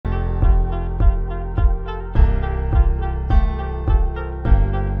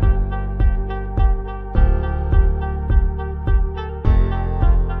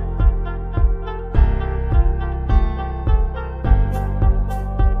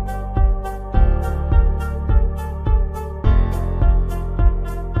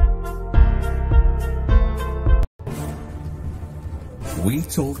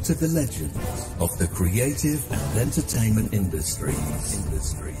talk to the legends of the creative and entertainment industries.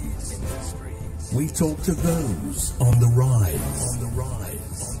 We talk to those on the rise.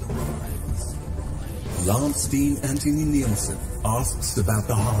 Lance Dean Anthony Nielsen asks about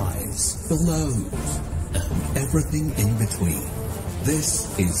the highs, the lows, and everything in between.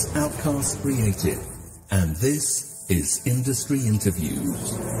 This is Outcast Creative, and this is Industry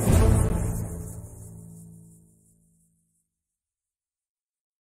Interviews.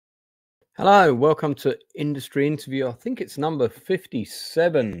 Hello, welcome to Industry Interview. I think it's number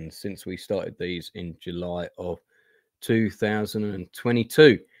 57 since we started these in July of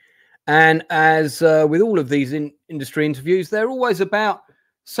 2022. And as with all of these industry interviews, they're always about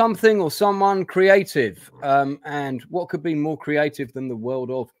something or someone creative. And what could be more creative than the world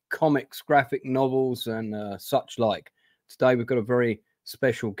of comics, graphic novels, and such like. Today, we've got a very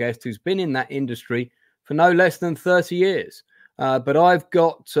special guest who's been in that industry for no less than 30 years. But I've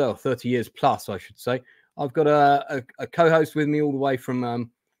got 30 years plus, I should say. I've got a co-host with me all the way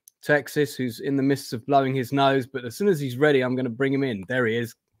from Texas who's in the midst of blowing his nose. But as soon as he's ready, I'm going to bring him in. There he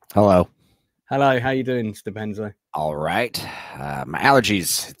is. Hello. Hello. How you doing, Stupenzo? All right. My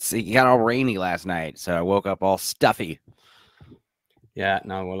allergies. It got all rainy last night, so I woke up all stuffy. Yeah,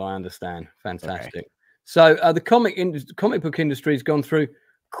 no, well, I understand. Fantastic. Okay. So the comic book industry has gone through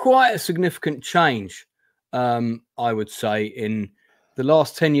quite a significant change. I would say in the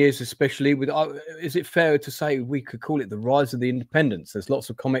last 10 years, especially with, is it fair to say we could call it the rise of the independents? There's lots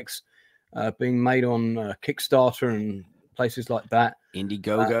of comics being made on Kickstarter and places like that.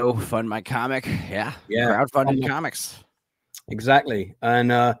 Indiegogo, Fund My Comic. Yeah. Crowdfunded comics. Exactly.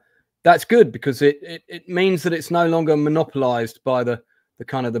 And that's good because it means that it's no longer monopolized by the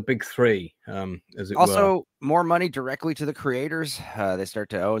kind of the big three, as it were. Also, more money directly to the creators. They start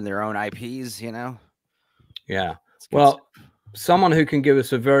to own their own IPs, you know? Yeah. Well, someone who can give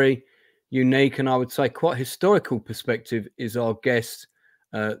us a very unique and I would say quite historical perspective is our guest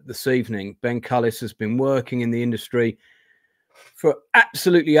this evening. Ben Cullis has been working in the industry for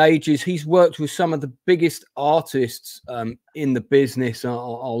absolutely ages. He's worked with some of the biggest artists in the business.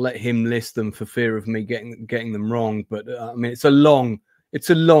 I'll let him list them for fear of me getting them wrong. But I mean, it's a long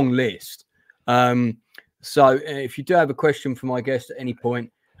list. So if you do have a question for my guest at any point,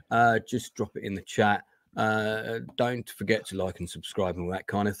 just drop it in the chat. Don't forget to like and subscribe and all that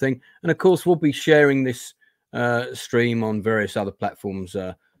kind of thing. And of course, we'll be sharing this stream on various other platforms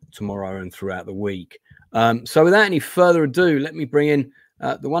tomorrow and throughout the week. So without any further ado, let me bring in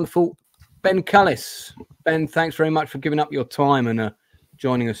the wonderful Ben Cullis. Ben, thanks very much for giving up your time and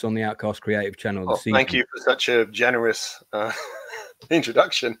joining us on the Outcast Creative channel this evening. Thank you for such a generous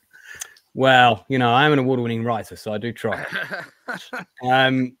introduction. Well, you know, I am an award-winning writer, so I do try.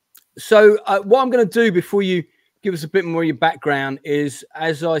 So what I'm going to do before you give us a bit more of your background is,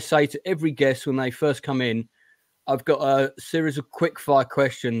 as I say to every guest when they first come in, I've got a series of quick-fire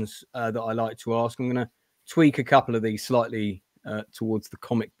questions that I like to ask. I'm going to tweak a couple of these slightly towards the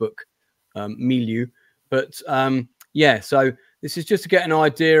comic book milieu. But, yeah, so this is just to get an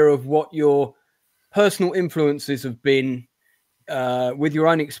idea of what your personal influences have been with your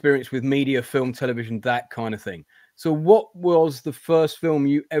own experience with media, film, television, that kind of thing. So what was the first film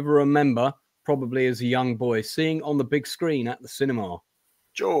you ever remember, probably as a young boy, seeing on the big screen at the cinema?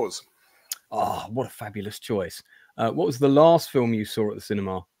 Jaws. Oh, what a fabulous choice. What was the last film you saw at the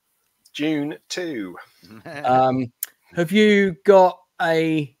cinema? June 2. Have you got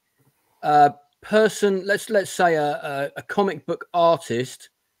a person, let's say a comic book artist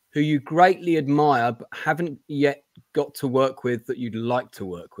who you greatly admire but haven't yet got to work with that you'd like to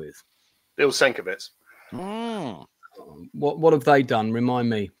work with? Bill Sienkiewicz. What have they done? Remind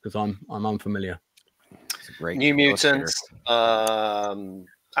me, because I'm unfamiliar. It's a great New Mutants, the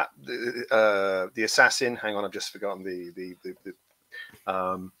Assassin. Hang on, I've just forgotten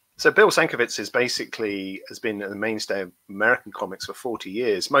so Bill Sienkiewicz has been the mainstay of American comics for 40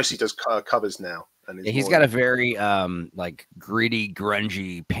 years. Mostly does covers now. And he's got a very like gritty,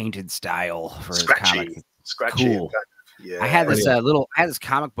 grungy, painted style for his comics. Scratchy. Cool. Yeah, I had this this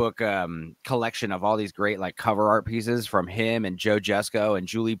comic book collection of all these great like cover art pieces from him and Joe Jusko and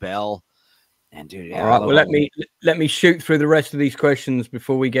Julie Bell. And dude, yeah, all right. Well, let me shoot through the rest of these questions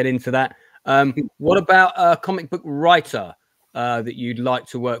before we get into that. What about a comic book writer that you'd like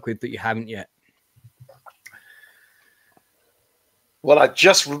to work with that you haven't yet? Well, I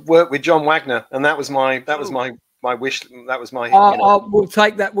just worked with John Wagner, and that was my wish. That was my. We'll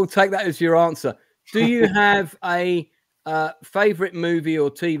take that. We'll take that as your answer. Do you have a favorite movie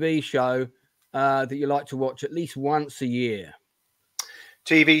or TV show that you like to watch at least once a year?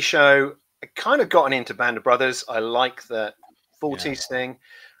 TV show. I kind of gotten into Band of Brothers. I like that 40s thing.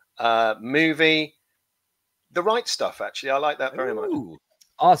 Movie, The Right Stuff. Actually, I like that very much.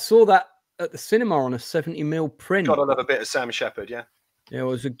 I saw that at the cinema on a 70mm print. Gotta love a bit of Sam Shepard, yeah. It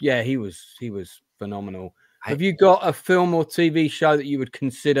was he was phenomenal. Have you got a film or TV show that you would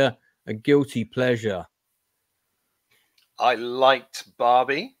consider a guilty pleasure? I liked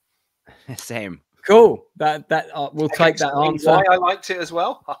Barbie. Same. Cool. That we'll take that answer. Why I liked it as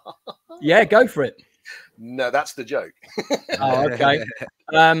well? Yeah, go for it. No, that's the joke. Oh, okay.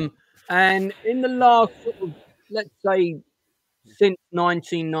 And in the last sort of, let's say, since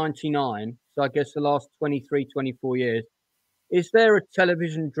 1999, so I guess the last 23, 24 years, is there a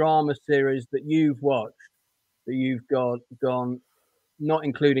television drama series that you've watched that you've gone, not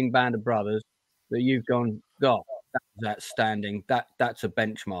including Band of Brothers, that you've gone, God, that was outstanding. That's a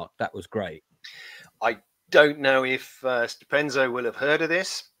benchmark. That was great. I don't know if Stupenzo will have heard of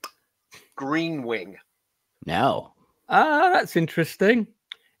this. Green Wing. No. That's interesting.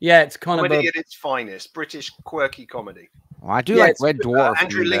 Yeah, it's kind comedy of at its finest. British quirky comedy. Well, I do like Red Dwarf.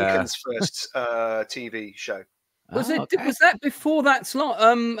 Andrew Lincoln's first TV show. Was that before That's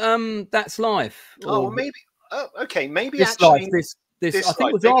That's Life? Oh, well, maybe. Oh, okay, maybe This actually. Life, this I think Life.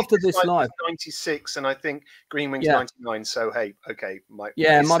 it was Maybe after This Life. 96, and I think Green Wing's 99. So hey, okay, it might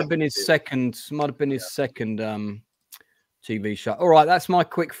have been his second. Might have been his second TV show. All right, that's my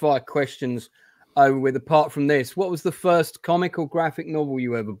quick fire questions over with. Apart from this, what was the first comic or graphic novel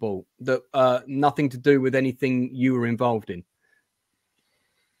you ever bought that nothing to do with anything you were involved in?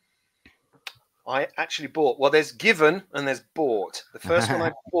 I actually bought. Well, there's given and there's bought. The first one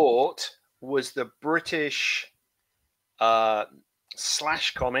I bought was the British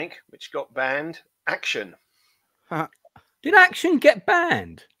slash comic, which got banned. Action. Did Action get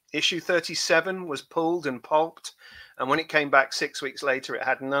banned? Issue 37 was pulled and pulped, and when it came back 6 weeks later, it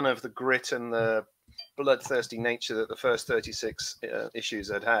had none of the grit and the bloodthirsty nature that the first 36 issues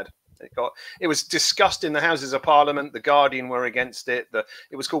had. It was discussed in the Houses of Parliament. The Guardian were against it.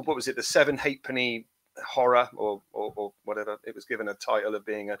 It was called, what was it, the 7 Halfpenny Horror or whatever. It was given a title of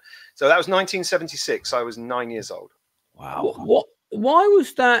being a. So that was 1976. I was 9 years old. Wow. What? Why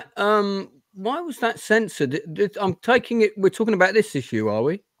was that? Why was that censored? I'm taking it. We're talking about this issue, are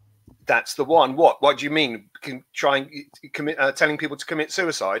we? That's the one. What do you mean? Telling people to commit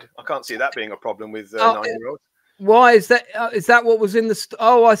suicide? I can't see that being a problem with 9-year-olds. Why is that? Is that what was in the?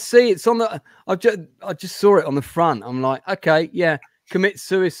 Oh, I see. It's on the. I just saw it on the front. I'm like, okay, yeah, commit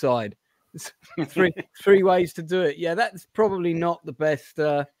suicide. three ways to do it. Yeah, that's probably not the best.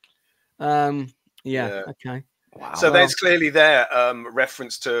 Yeah. Okay. Wow. So there's clearly there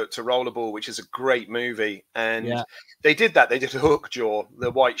reference to Rollerball, which is a great movie, and they did that. They did a hook jaw,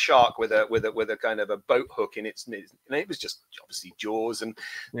 the white shark with a kind of a boat hook in its. And it was just obviously Jaws, and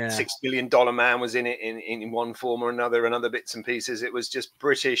 $6 Billion Man was in it in one form or another, and other bits and pieces. It was just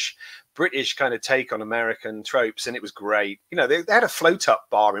British kind of take on American tropes, and it was great. You know, they had a float up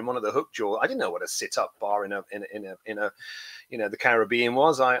bar in one of the hook jaw. I didn't know what a sit up bar in a the Caribbean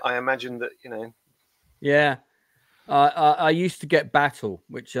was. I imagined that Yeah. I used to get Battle,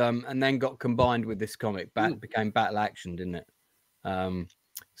 which and then got combined with this comic. Became Battle Action, didn't it?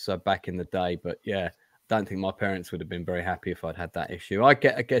 So back in the day, but yeah, don't think my parents would have been very happy if I'd had that issue. I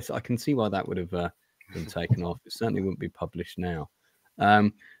guess I can see why that would have been taken off. It certainly wouldn't be published now.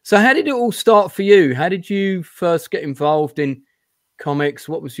 So how did it all start for you? How did you first get involved in comics?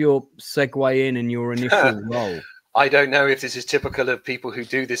 What was your segue in and your initial role? I don't know if this is typical of people who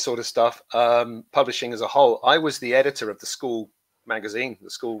do this sort of stuff, publishing as a whole. I was the editor of the school magazine, the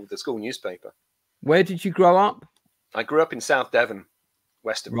school newspaper. Where did you grow up? I grew up in South Devon,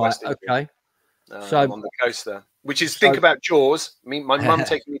 west of West England. Okay. So on the coast there, which is think about Jaws. I mean, my mum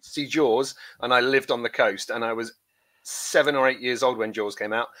taking me to see Jaws, and I lived on the coast, and I was 7 or 8 years old when Jaws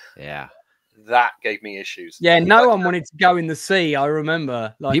came out. Yeah. That gave me issues. Yeah, no one wanted to go in the sea. I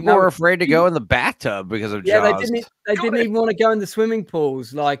remember, like, people were afraid to go in the bathtub because of Jaws. Yeah, they didn't even want to go in the swimming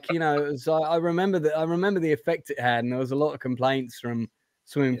pools. Like, you know, it was, I remember the effect it had, and there was a lot of complaints from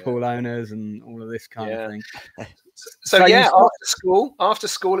swimming pool owners and all of this kind of thing. So after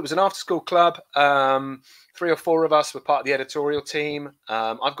school, it was an after-school club. 3 or 4 of us were part of the editorial team.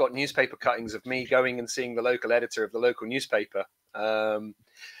 I've got newspaper cuttings of me going and seeing the local editor of the local newspaper.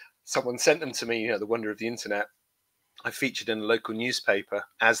 Someone sent them to me, the wonder of the internet. I featured in a local newspaper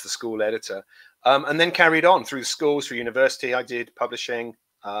as the school editor, and then carried on through schools, through university. I did publishing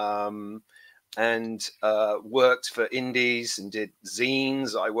and worked for indies and did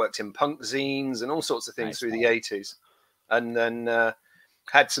zines. I worked in punk zines and all sorts of things through the 80s, and then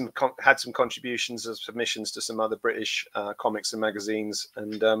had some contributions as submissions to some other British comics and magazines,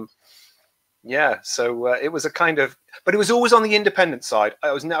 and Yeah, so it was a kind of, but it was always on the independent side.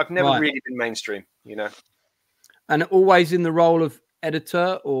 I've never really been mainstream, you know. And always in the role of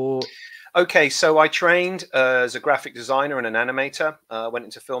editor, or? Okay, so I trained as a graphic designer and an animator. Went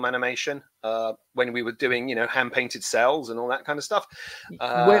into film animation when we were doing, you know, hand painted cells and all that kind of stuff.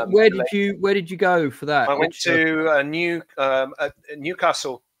 Where did you go for that? I went to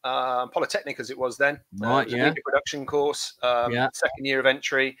Newcastle Polytechnic, as it was then. Right, it was a media production course. Second year of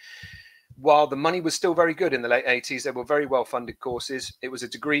entry. While the money was still very good in the late 80s, they were very well-funded courses. It was a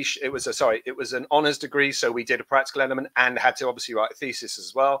degree. It was an honors degree, so we did a practical element and had to obviously write a thesis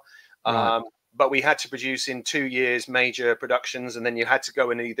as well. Right. But we had to produce in 2 years major productions, and then you had to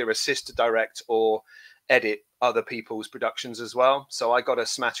go and either assist to direct or edit other people's productions as well. So I got a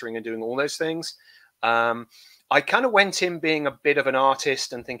smattering of doing all those things. I kind of went in being a bit of an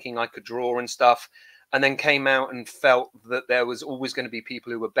artist and thinking I could draw and stuff, and then came out and felt that there was always going to be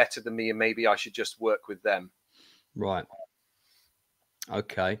people who were better than me, and maybe I should just work with them. Right.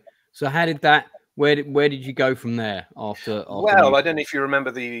 Okay. So how did that? Where did you go from there after well, I don't know if you remember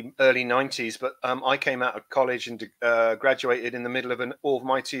the early 90s, but I came out of college and graduated in the middle of an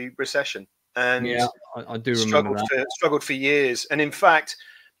almighty recession. And yeah, I do remember that. Struggled for years. And in fact,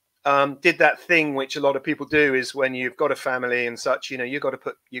 did that thing which a lot of people do, is when you've got a family and such, you know, you got to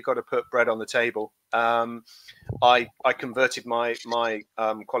put bread on the table. I converted my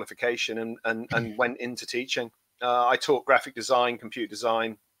qualification and went into teaching. I taught graphic design, computer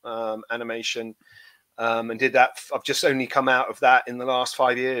design, animation, and did that. I've just only come out of that in the last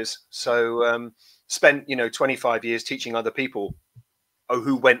 5 years. So spent, you know, 25 years teaching other people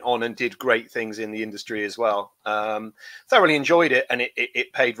who went on and did great things in the industry as well. Thoroughly enjoyed it, and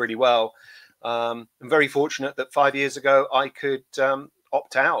it paid really well. I'm very fortunate that 5 years ago I could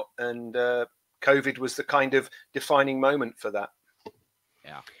opt out, and COVID was the kind of defining moment for that.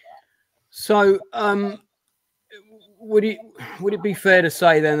 Yeah. So would it be fair to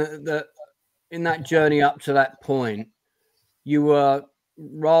say then that in that journey up to that point, you were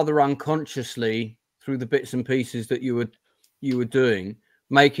rather unconsciously, through the bits and pieces that you were doing,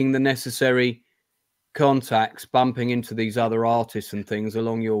 making the necessary contacts, bumping into these other artists and things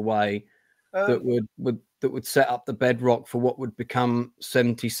along your way that would set up the bedrock for what would become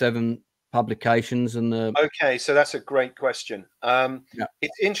 77 Publications and the... Okay, so that's a great question.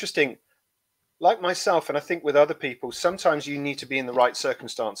 It's interesting. Like myself, and I think with other people, sometimes you need to be in the right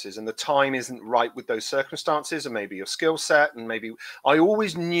circumstances, and the time isn't right with those circumstances, and maybe your skill set, and maybe I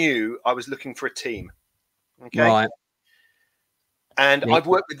always knew I was looking for a team. Okay. Right. And I've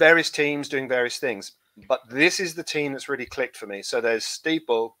worked with various teams doing various things, but this is the team that's really clicked for me. So there's Steve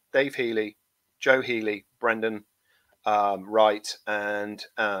Bull, Dave Healy, Joe Healy, Brendan Wright, and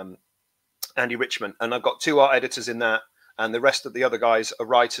Andy Richmond. And I've got 2 art editors in that. And the rest of the other guys are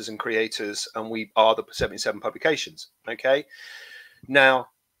writers and creators, and we are the 77 Publications. Okay. Now,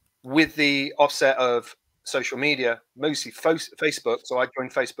 with the offset of social media, mostly Facebook. So I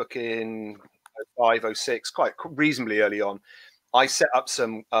joined Facebook in 05, 06, quite reasonably early on. I set up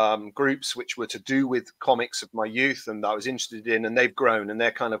some groups which were to do with comics of my youth and that I was interested in, and they've grown, and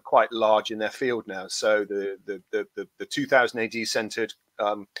they're kind of quite large in their field now. So the 2000 AD centered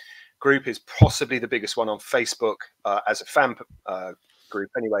group is possibly the biggest one on Facebook as a fan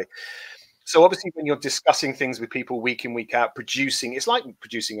group anyway. So obviously when you're discussing things with people week in, week out, producing, it's like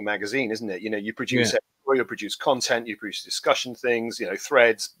producing a magazine, isn't it? You know, you produce you produce content, you produce discussion things, you know,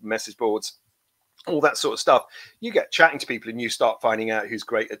 threads, message boards, all that sort of stuff. You get chatting to people and you start finding out who's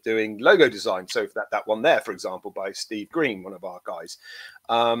great at doing logo design. So that one there, for example, by Steve Green, one of our guys,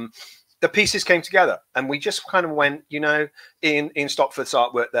 the pieces came together, and we just kind of went, you know, in Stopford's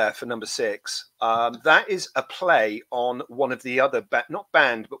artwork there for number 6. That is a play on one of the other, not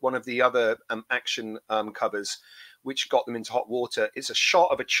band, but one of the other action covers, which got them into hot water. It's a shot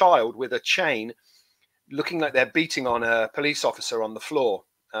of a child with a chain looking like they're beating on a police officer on the floor.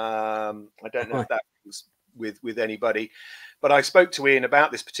 I don't know if that was with anybody, but I spoke to Ian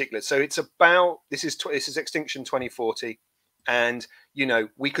about this particular. So it's about, this is Extinction 2040. And, you know,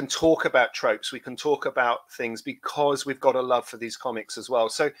 we can talk about tropes, we can talk about things because we've got a love for these comics as well.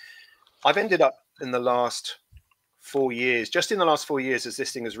 So I've ended up in the last 4 years, just in the last 4 years, as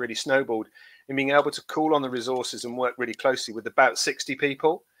this thing has really snowballed, in being able to call on the resources and work really closely with about 60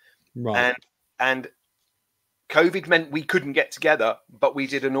 people. Right. And COVID meant we couldn't get together, but we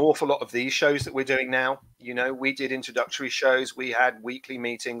did an awful lot of these shows that we're doing now. You know, we did introductory shows, we had weekly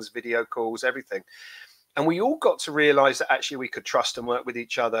meetings, video calls, everything. And we all got to realize that actually we could trust and work with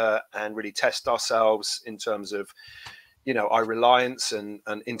each other and really test ourselves in terms of, you know, our reliance and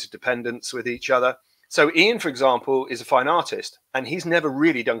interdependence with each other. So Ian, for example, is a fine artist, and he's never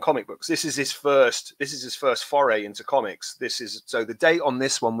really done comic books. This is his first foray into comics. So the date on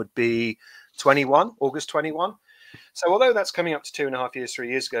this one would be August 21. So although that's coming up to 2.5 years, 3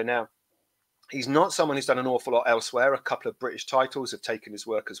 years ago now, he's not someone who's done an awful lot elsewhere. A couple of British titles have taken his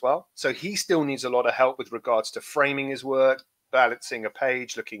work as well. So he still needs a lot of help with regards to framing his work, balancing a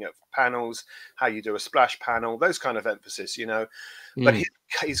page, looking at panels, how you do a splash panel, those kind of emphasis, you know. But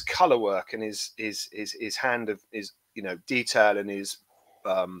his color work and his hand of his, you know, detail and his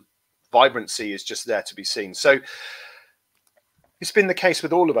vibrancy is just there to be seen. So it's been the case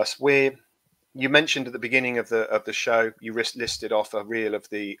with all of us. Where you mentioned at the beginning of the show, you listed off a reel of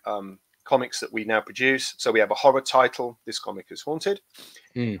the comics that we now produce. So we have a horror title. This comic is Haunted.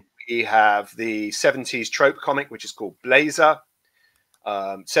 We have the 70s trope comic, which is called BLAZER.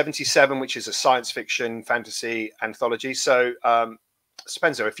 77, which is a science fiction fantasy anthology. So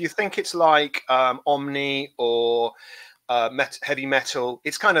Stupenzo, if you think it's like Omni or heavy metal,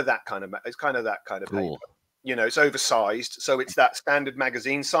 it's kind of that kind of cool. paper. You know, it's oversized, so it's that standard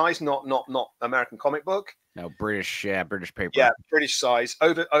magazine size, not American comic book. No, British paper. Yeah, British size.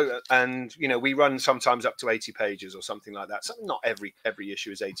 Over, and you know, we run sometimes up to 80 pages or something like that. So not every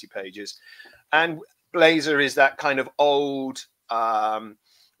issue is 80 pages. And BLAZER is that kind of old,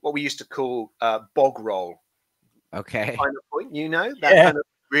 what we used to call bog roll. Okay. Kind of point, you know, that kind of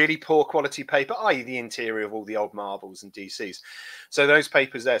really poor quality paper, i.e. the interior of all the old Marvels and DCs. So those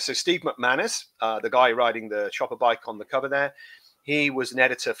papers there. So Steve MacManus, the guy riding the chopper bike on the cover there, he was an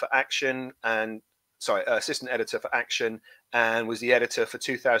editor for Action and assistant editor for Action, and was the editor for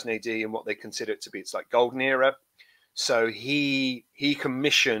 2000 AD and what they consider it to be its like golden era. So he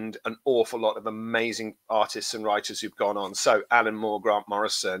commissioned an awful lot of amazing artists and writers who've gone on. So Alan Moore, Grant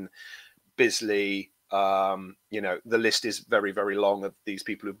Morrison, Bisley, you know, the list is very, very long of these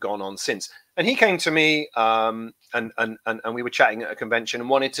people who've gone on since. And he came to me and we were chatting at a convention and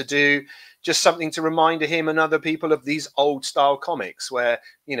wanted to do just something to remind him and other people of these old style comics where,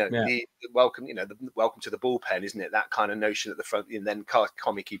 you know, the welcome to the bullpen, isn't it? That kind of notion at the front, and then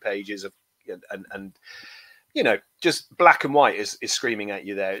comic-y pages of, and you know, just black and white is screaming at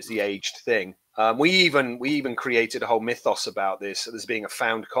you there. It's the aged thing. We even created a whole mythos about this as being a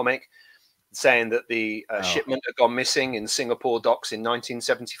found comic, saying that the shipment had gone missing in Singapore docks in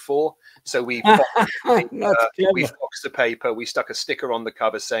 1974. So we foxed the paper. We stuck a sticker on the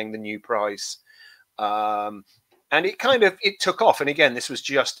cover saying the new price. And it took off. And again, this was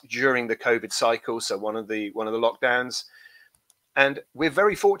just during the COVID cycle. So one of the lockdowns. And we're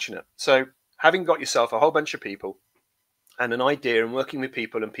very fortunate. So having got yourself a whole bunch of people and an idea and working with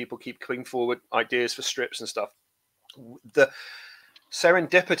people, and people keep coming forward ideas for strips and stuff, the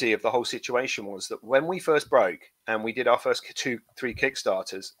serendipity of the whole situation was that when we first broke and we did our first 2-3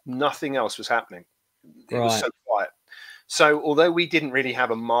 Kickstarters, nothing else was happening. It was so quiet. So although we didn't really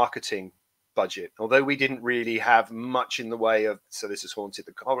have a marketing budget, although we didn't really have much in the way of, so this is Haunted,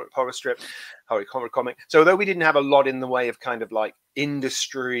 the horror strip, horror comic. So although we didn't have a lot in the way of kind of like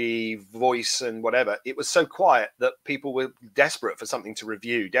industry voice and whatever, it was so quiet that people were desperate for something to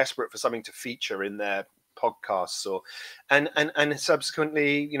review, desperate for something to feature in their podcasts, or and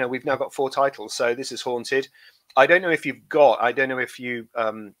subsequently, you know, we've now got 4 titles. So this is Haunted. I don't know if you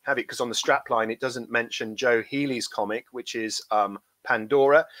have it, because on the strapline it doesn't mention Joe Healy's comic, which is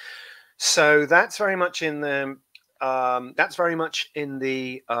Pandora. So that's very much in the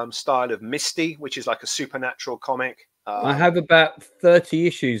style of Misty, which is like a supernatural comic. I have about 30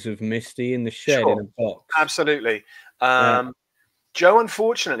 issues of Misty in the shed in a box. Absolutely. Joe,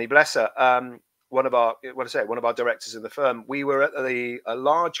 unfortunately, bless her, one of our directors in the firm, we were at a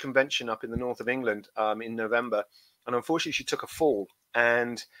large convention up in the north of England in November, and unfortunately she took a fall,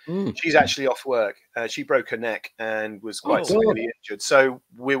 and she's actually off work. She broke her neck and was quite severely injured. So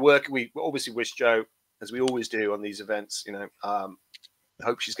we obviously wish Joe, as we always do on these events, you know,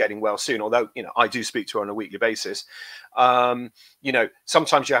 hope she's getting well soon. Although, you know, I do speak to her on a weekly basis. You know,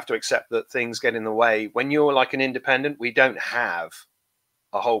 sometimes you have to accept that things get in the way. When you're like an independent, we don't have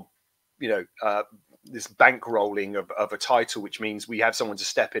a whole, you know, this bankrolling of a title, which means we have someone to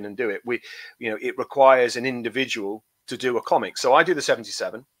step in and do it. It requires an individual to do a comic. So I do the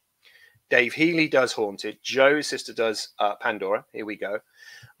 77. Dave Healy does Haunted. Joe's sister does Pandora. Here we go.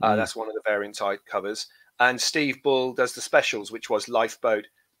 That's one of the variant type covers. And Steve Bull does the specials, which was Lifeboat.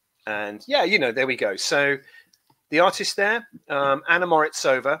 And yeah, you know, there we go. So the artist there, Anna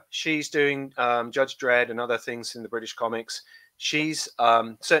Moritsova, she's doing Judge Dredd and other things in the British comics. She's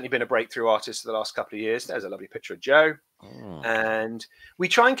certainly been a breakthrough artist for the last couple of years. There's a lovely picture of Joe. And we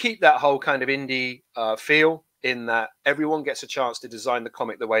try and keep that whole kind of indie feel. in that everyone gets a chance to design the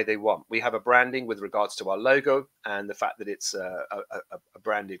comic the way they want. We have a branding with regards to our logo and the fact that it's a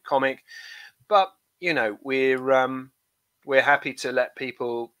branded comic, but you know, we're happy to let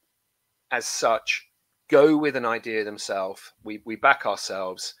people as such go with an idea themselves. We back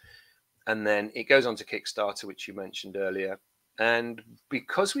ourselves, and then it goes on to Kickstarter, which you mentioned earlier. And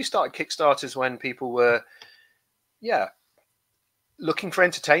because we started Kickstarters when people were, looking for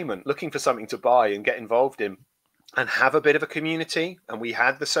entertainment, looking for something to buy and get involved in, and have a bit of a community, and we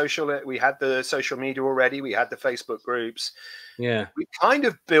had the social media already, we had the Facebook groups. Yeah, we kind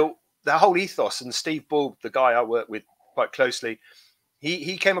of built the whole ethos. And Steve Bull, the guy I work with quite closely,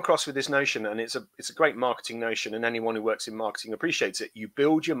 he came across with this notion, and it's a great marketing notion, and anyone who works in marketing appreciates it. You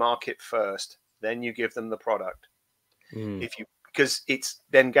build your market first, then you give them the product. Because it's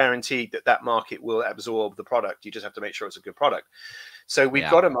then guaranteed that market will absorb the product. You just have to make sure it's a good product. So we've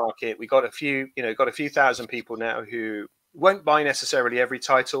got a market. We've got a few thousand people now who won't buy necessarily every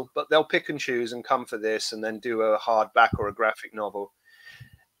title, but they'll pick and choose and come for this, and then do a hardback or a graphic novel.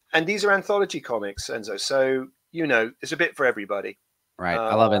 And these are anthology comics, Enzo. So, you know, there's a bit for everybody. Right.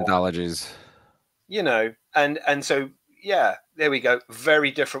 I love anthologies. You know, and so, yeah, there we go. Very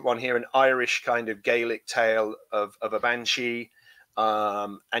different one here, an Irish kind of Gaelic tale of a banshee.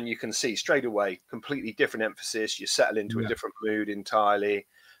 And you can see straight away, completely different emphasis. You settle into a different mood entirely.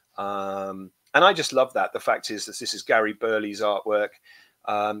 And I just love that. The fact is that this is Gary Burley's artwork.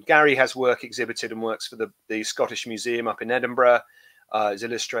 Gary has work exhibited and works for the Scottish Museum up in Edinburgh as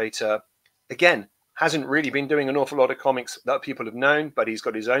illustrator. Again, hasn't really been doing an awful lot of comics that people have known, but he's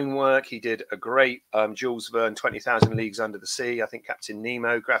got his own work. He did a great Jules Verne, 20,000 Leagues Under the Sea, I think Captain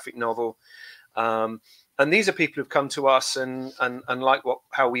Nemo graphic novel. And these are people who've come to us and like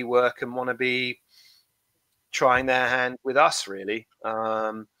how we work and want to be trying their hand with us, really.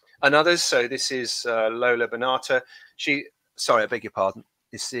 And others. So this is Lola Benata. Sorry, I beg your pardon.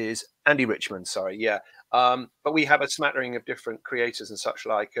 This is Andy Richmond. Sorry, yeah. But we have a smattering of different creators and such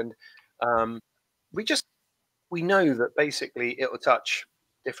like, and we know that basically it will touch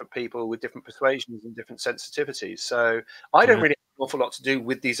different people with different persuasions and different sensitivities. So I don't really have an awful lot to do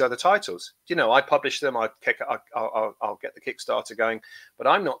with these other titles. You know, I publish them, I'll get the Kickstarter going, but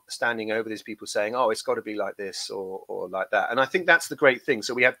I'm not standing over these people saying, oh, it's got to be like this or like that. And I think that's the great thing.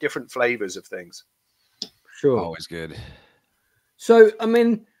 So we have different flavors of things. Sure. Always good. So, I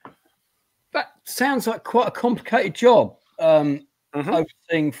mean, that sounds like quite a complicated job.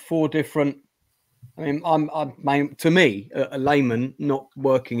 Overseeing 4 different. I mean, I'm to me, a layman not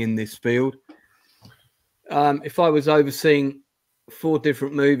working in this field. If I was overseeing 4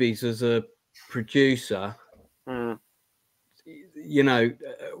 different movies as a producer, you know,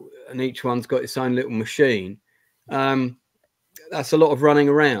 and each one's got its own little machine, that's a lot of running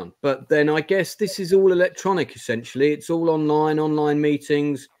around. But then I guess this is all electronic, essentially. It's all online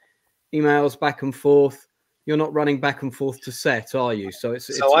meetings, emails back and forth. You're not running back and forth to set, are you? So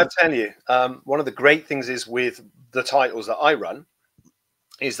I tell you, one of the great things is with the titles that I run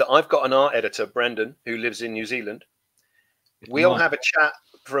is that I've got an art editor, Brendan, who lives in New Zealand. We'll have a chat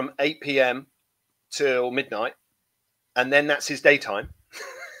from 8 p.m. till midnight, and then that's his daytime.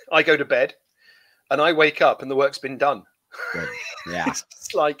 I go to bed, and I wake up, and the work's been done. Good. Yeah,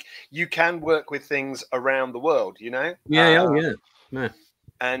 it's like you can work with things around the world, you know. Yeah.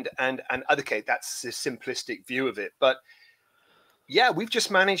 And okay, that's a simplistic view of it, but yeah, we've just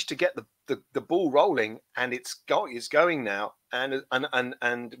managed to get the ball rolling, and it's going now,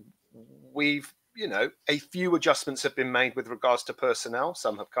 and we've, you know, a few adjustments have been made with regards to personnel.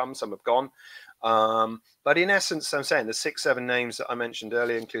 Some have come, some have gone, but in essence, I'm saying the 6-7 names that I mentioned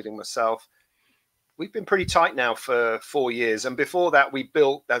earlier, including myself, we've been pretty tight now for 4 years, and before that, we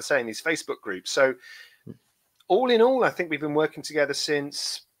built, I'm saying, these Facebook groups. So all in all, I think we've been working together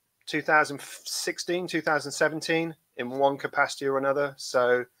since 2016, 2017 in one capacity or another.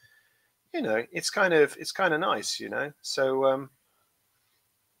 So, you know, it's kind of nice, you know. So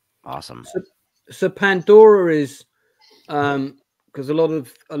awesome. So Pandora is because a lot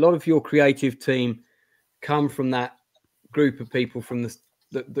of your creative team come from that group of people from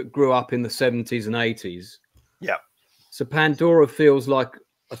that grew up in the 70s and 80s. Yeah. So Pandora feels like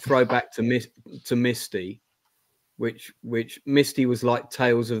a throwback to Misty. Which Misty was like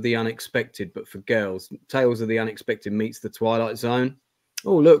Tales of the Unexpected, but for girls. Tales of the Unexpected meets the Twilight Zone.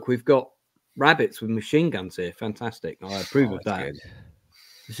 Oh, look, we've got rabbits with machine guns here. Fantastic. I approve of that. Good.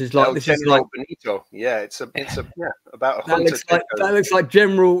 This is like Benito. Yeah, it's about a hunter. That looks like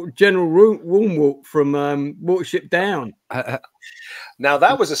General Woolwalk from Watership Down. Now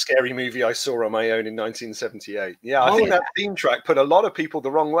that was a scary movie I saw on my own in 1978. Yeah, I think that theme track put a lot of people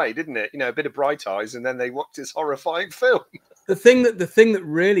the wrong way, didn't it? You know, a bit of Bright Eyes, and then they watched this horrifying film. The thing that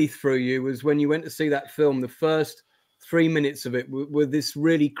really threw you was when you went to see that film. The first 3 minutes of it were this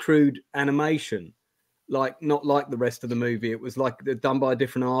really crude animation. Like not like the rest of the movie. It was like done by a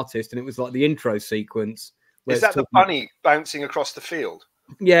different artist, and it was like the intro sequence. Is that the bunny bouncing across the field?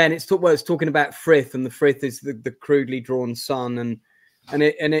 Yeah, and it's talking about Frith, and the Frith is the crudely drawn sun, and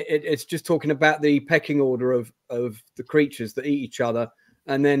it's just talking about the pecking order of the creatures that eat each other,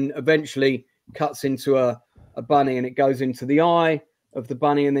 and then eventually cuts into a bunny, and it goes into the eye of the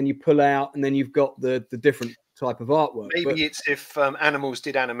bunny, and then you pull out, and then you've got the different type of artwork. Maybe it's if animals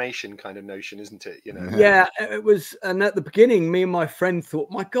did animation kind of notion, isn't it? You know. Yeah, it was. And at the beginning, me and my friend thought,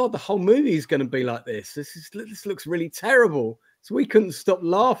 my God, the whole movie is going to be like this. This looks really terrible. So we couldn't stop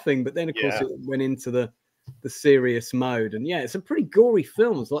laughing. But then, of course, it went into the serious mode. And yeah, it's a pretty gory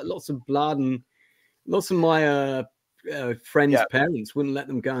film. It's like lots of blood, and lots of my friends' parents wouldn't let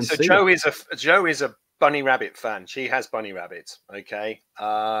them go and see. So Joe is a bunny rabbit fan. She has bunny rabbits, okay,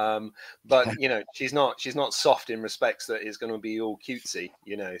 but you know, she's not soft in respects that is going to be all cutesy,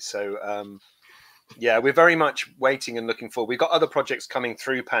 you know. So yeah, we're very much waiting and looking forward. We've got other projects coming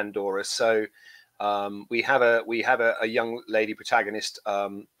through Pandora, so we have a young lady protagonist,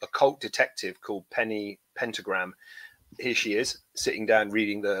 a cult detective called Penny Pentagram. Here she is sitting down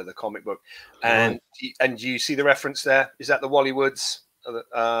reading the comic book, and you see the reference there. Is that the Wollywoods?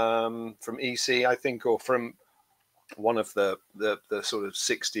 From EC, I think, or from one of the sort of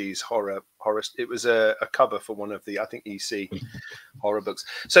 60s horror. It was a cover for one of the, I think, EC horror books.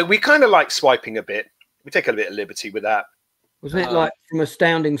 So we kind of like swiping a bit. We take a bit of liberty with that. Wasn't it like from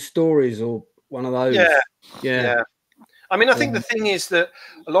Astounding Stories or one of those? Yeah. I mean, I think the thing is that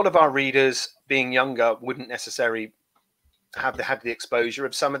a lot of our readers, being younger, wouldn't necessarily have had the exposure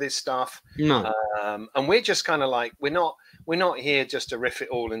of some of this stuff. No. And we're just kind of like, we're not here just to riff it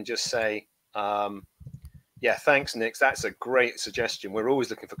all and just say, yeah, thanks, Nick. That's a great suggestion. We're always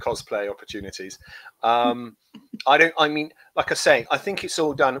looking for cosplay opportunities. I mean, like I say, I think it's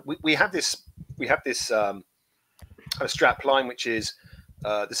all done. We have this kind of strap line, which is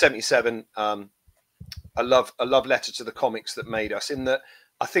the 77, a love letter to the comics that made us, in that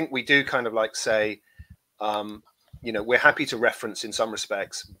I think we do kind of like say, you know, we're happy to reference in some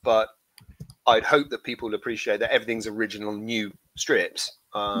respects, but I'd hope that people will appreciate that everything's original new strips.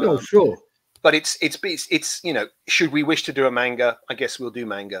 No, sure. But it's you know, should we wish to do a manga, I guess we'll do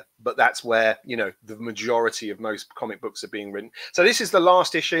manga. But that's where, you know, the majority of most comic books are being written. So this is the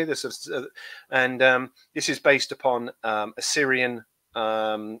last issue. This is this is based upon Assyrian,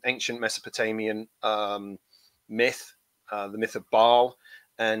 ancient Mesopotamian myth, the myth of Baal,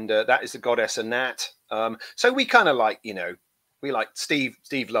 and that is the goddess Anat. So we kind of like, you know, we like Steve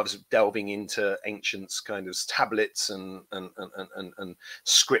loves delving into ancients, kind of tablets and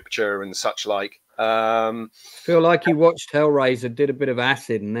scripture and such like. Feel like you watched Hellraiser, did a bit of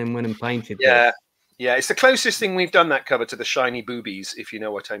acid, and then went and painted. Yeah, yeah, it's the closest thing we've done, that cover, to the shiny boobies, if you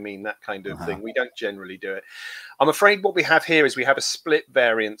know what I mean. That kind of thing. We don't generally do it. I'm afraid what we have here is we have a split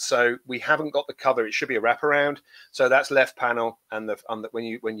variant, so we haven't got the cover. It should be a wraparound. So that's left panel, and when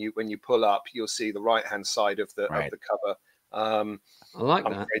you pull up, you'll see the right hand side of the cover. I like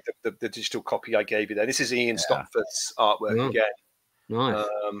that. The digital copy I gave you there. This is Ian Stopford's artwork again. Nice.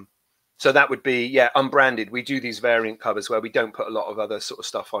 So that would be, yeah, unbranded. We do these variant covers where we don't put a lot of other sort of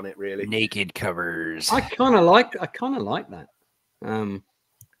stuff on it, really. Naked covers. I kind of like that.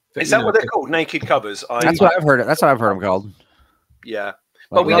 Is that what they're called? Naked covers? That's what I've heard. That's what I've heard them called. Yeah.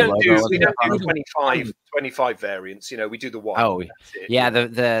 But we don't do 25 variants. You know, we do the one. Oh, yeah.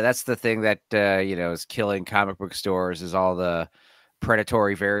 That's the thing that you know, is killing comic book stores, is all the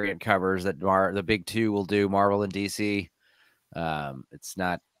predatory variant covers that the big two will do, Marvel and DC. It's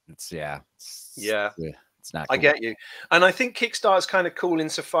not. It's not. Cool. I get you, and I think Kickstarter is kind of cool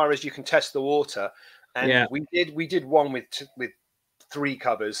insofar as you can test the water. And we did one with 3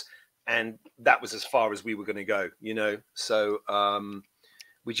 covers, and that was as far as we were going to go. You know, so.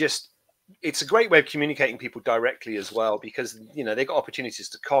 It's a great way of communicating people directly as well, because, you know, they got opportunities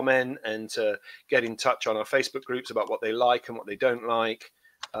to comment and to get in touch on our Facebook groups about what they like and what they don't like.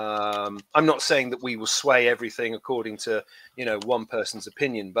 I'm not saying that we will sway everything according to, you know, one person's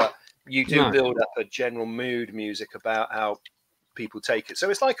opinion, but you do build up a general mood music about how people take it. So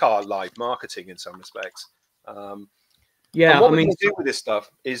it's like our live marketing in some respects. Yeah, and what we're going to do with this stuff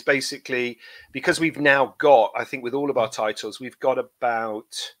is basically, because we've now got, I think with all of our titles, we've got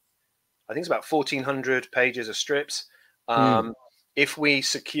about, I think it's about 1,400 pages of strips. If we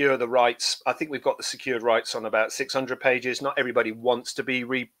secure the rights, I think we've got the secured rights on about 600 pages. Not everybody wants to be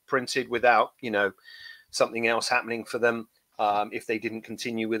reprinted without, you know, something else happening for them. If they didn't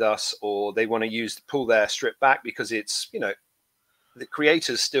continue with us, or they want to pull their strip back because it's, you know, the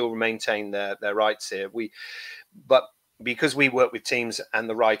creators still maintain their rights here. But because we work with teams and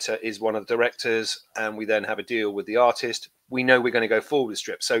the writer is one of the directors, and we then have a deal with the artist, we know we're going to go forward with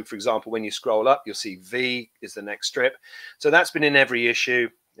strips. So, for example, when you scroll up, you'll see V is the next strip. So that's been in every issue.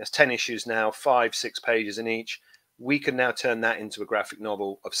 There's 10 issues now, 5-6 pages in each. We can now turn that into a graphic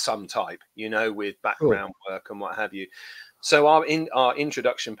novel of some type, you know, with background work and what have you. So our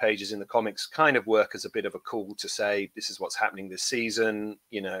introduction pages in the comics kind of work as a bit of a call to say, this is what's happening this season.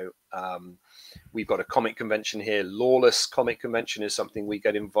 You know, we've got a comic convention here. Lawless Comic Convention is something we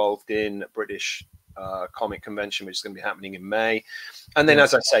get involved in. British comic convention, which is going to be happening in May. And then,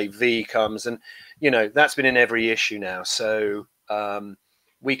 as I say, V comes, and, you know, that's been in every issue now. So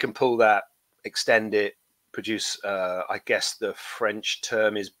we can pull that, extend it, produce, I guess the French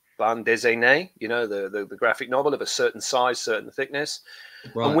term is bande dessinée, you know, the graphic novel of a certain size, certain thickness.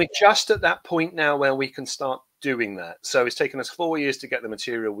 Right. And we're just at that point now where we can start doing that. So it's taken us 4 years to get the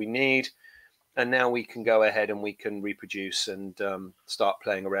material we need. And now we can go ahead and we can reproduce and start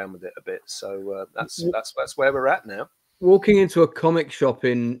playing around with it a bit. So that's where we're at now. Walking into a comic shop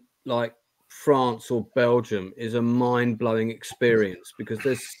in like France or Belgium is a mind-blowing experience, because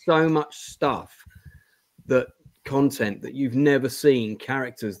there's so much stuff, content that you've never seen,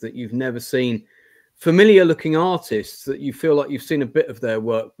 characters that you've never seen, familiar-looking artists that you feel like you've seen a bit of their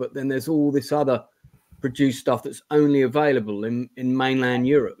work, but then there's all this other produced stuff that's only available in mainland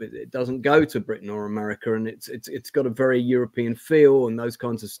Europe. It doesn't go to Britain or America, and it's got a very European feel and those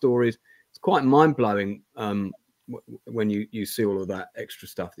kinds of stories. It's quite mind-blowing when you see all of that extra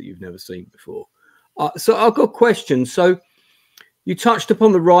stuff that you've never seen before. So I've got questions. So you touched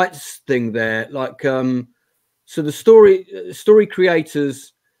upon the rights thing there, like so the story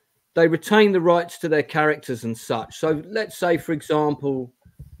creators, they retain the rights to their characters and such. So let's say, for example,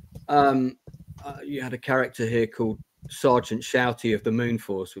 you had a character here called Sergeant Shouty of the Moon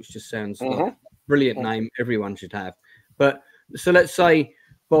Force, which just sounds like a brilliant name everyone should have. But so let's say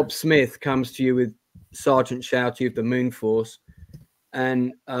Bob Smith comes to you with Sergeant Shouty of the Moon Force,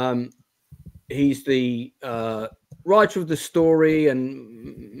 and he's the writer of the story,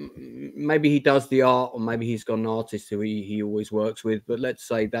 and maybe he does the art, or maybe he's got an artist who he always works with. But let's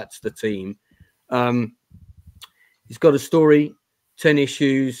say that's the team. He's got a story, 10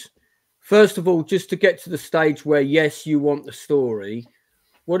 issues. First of all, just to get to the stage where, yes, you want the story,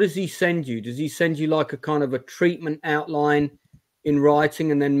 what does he send you? Does he send you like a kind of a treatment outline in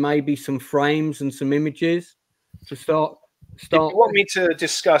writing, and then maybe some frames and some images to start? If you want me to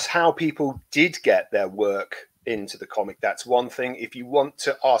discuss how people did get their work into the comic, that's one thing. If you want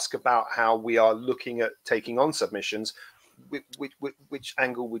to ask about how we are looking at taking on submissions, which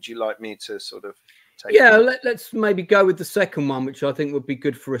angle would you like me to sort of take? Yeah, let's maybe go with the second one, which I think would be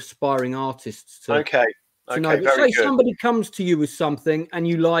good for aspiring artists to, okay, know. But say somebody comes to you with something and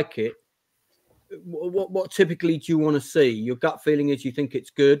you like it. What typically do you want to see? Your gut feeling is you think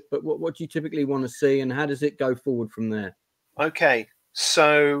it's good, but what do you typically want to see, and how does it go forward from there? Okay,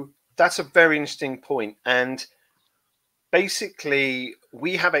 so that's a very interesting point. And basically,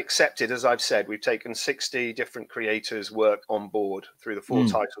 we have accepted, as I've said, we've taken 60 different creators' work on board through the 4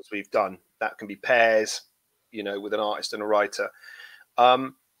 titles we've done. That can be pairs, you know, with an artist and a writer.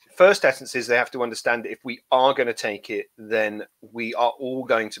 First essence is they have to understand that if we are going to take it, then we are all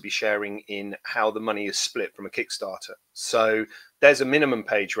going to be sharing in how the money is split from a Kickstarter. So there's a minimum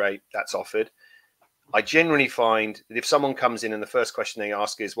page rate that's offered. I generally find that if someone comes in and the first question they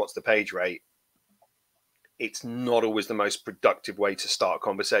ask is, what's the page rate? It's not always the most productive way to start a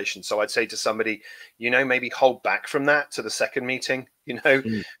conversation. So I'd say to somebody, you know, maybe hold back from that to the second meeting, you know,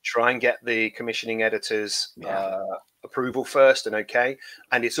 try and get the commissioning editor's approval first, and okay.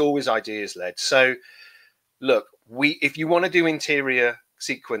 And it's always ideas led. So look, if you want to do interior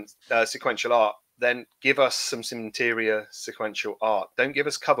sequential art, then give us some interior sequential art. Don't give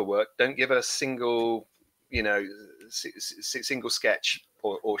us cover work. Don't give us single, you know, single sketch,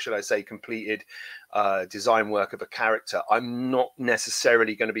 or should I say completed design work of a character. I'm not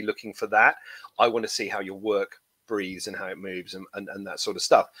necessarily going to be looking for that. I want to see how your work breathes and how it moves and that sort of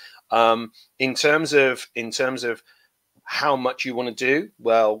stuff. In terms of how much you want to do,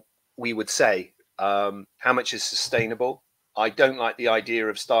 well, we would say how much is sustainable. I don't like the idea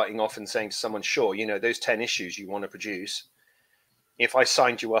of starting off and saying to someone, sure, you know, those 10 issues you want to produce, if I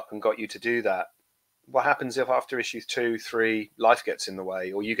signed you up and got you to do that, what happens if after issue 2, 3, life gets in the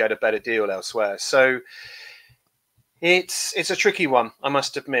way, or you get a better deal elsewhere? So it's a tricky one, I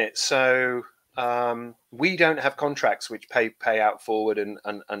must admit. So we don't have contracts which pay out forward and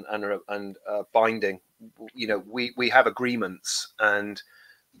binding. You know, we have agreements, and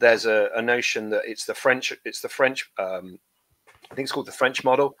there's a notion that it's the French I think it's called the French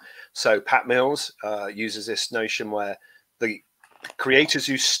model. So Pat Mills uses this notion where the creators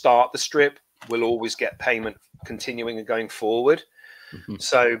who start the strip will always get payment continuing and going forward.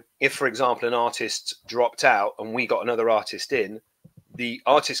 So if, for example, an artist dropped out and we got another artist in, the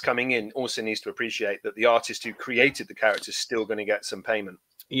artist coming in also needs to appreciate that the artist who created the character is still going to get some payment.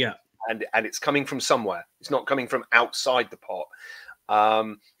 Yeah. And it's coming from somewhere. It's not coming from outside the pot.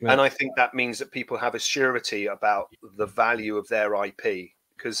 And I think that means that people have a surety about the value of their IP,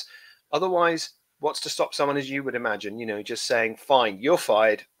 because otherwise, what's to stop someone, as you would imagine, you know, just saying, fine, you're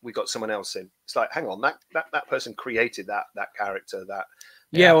fired, we got someone else in. It's like, hang on, that person created that character.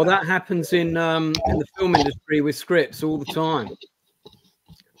 Well, that happens in the film industry with scripts all the time.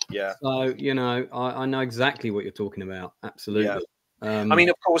 Yeah. So, you know, I know exactly what you're talking about. Absolutely. Yeah. I mean,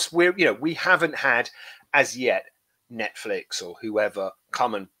 of course, we haven't had as yet Netflix or whoever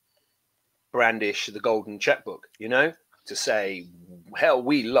come and brandish the golden checkbook, you know, to say, hell,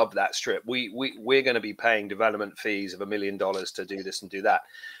 we love that strip. We're going to be paying development fees of $1 million to do this and do that.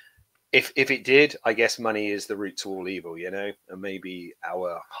 If it did, I guess money is the root to all evil, you know, and maybe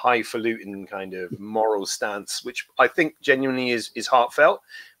our highfalutin kind of moral stance, which I think genuinely is heartfelt,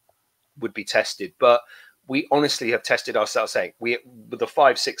 would be tested. But we honestly have tested ourselves. Saying the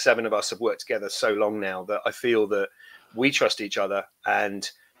 5, 6, 7 of us have worked together so long now that I feel that we trust each other,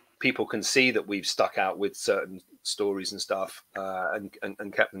 and people can see that we've stuck out with certain stories and stuff,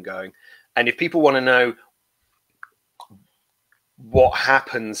 and kept them going. And if people want to know what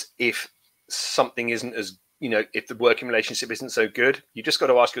happens if something isn't as, you know, if the working relationship isn't so good, you just got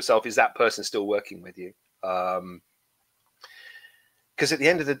to ask yourself, is that person still working with you? Because at the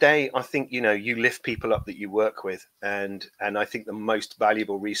end of the day, I think, you know, you lift people up that you work with. And I think the most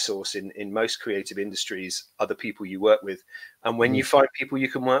valuable resource in most creative industries are the people you work with. And when you find people you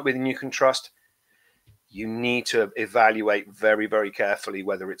can work with and you can trust, you need to evaluate very, very carefully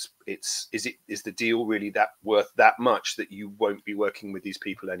whether is the deal really that worth that much that you won't be working with these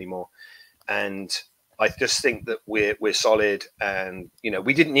people anymore. And I just think that we're solid, and you know,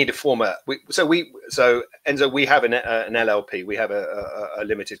 we didn't need a format. So Enzo, we have an LLP, we have a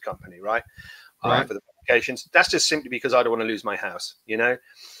limited company, right? For the publications. That's just simply because I don't want to lose my house. You know,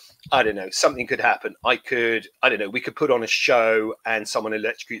 I don't know, something could happen. I don't know, we could put on a show and someone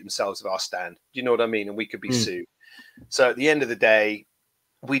electrocute themselves at our stand. Do you know what I mean? And we could be sued. So at the end of the day,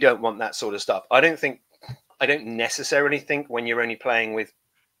 we don't want that sort of stuff. I don't necessarily think when you're only playing with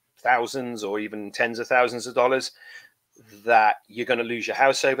thousands or even tens of thousands of dollars that you're going to lose your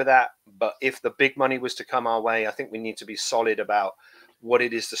house over that. But if the big money was to come our way, I think we need to be solid about what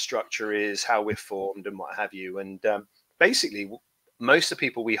it is, the structure is, how we're formed and what have you. And basically, most of the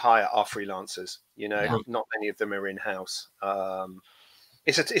people we hire are freelancers, you know, not many of them are in-house.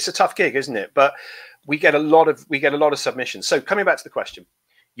 It's a tough gig, isn't it? But we get a lot of submissions. So coming back to the question,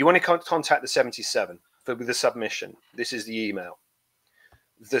 you want to contact the 77 with a submission. This is the email: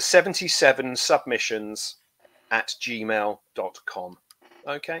 the77 submissions @gmail.com.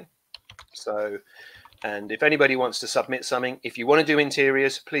 Okay. So, and if anybody wants to submit something, if you want to do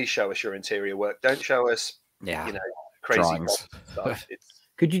interiors, please show us your interior work. Don't show us, you know, crazy stuff.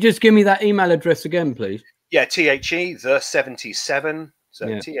 Could you just give me that email address again, please? Yeah, THE, the77. So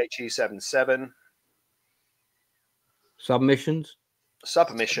THE77. Submissions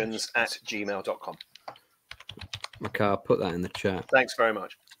 @gmail.com. Okay, I'll put that in the chat. Thanks very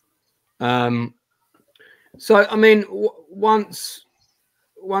much. So, I mean, once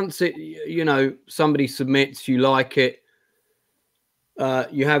it, you know, somebody submits, you like it,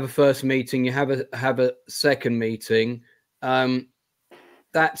 you have a first meeting, you have a second meeting,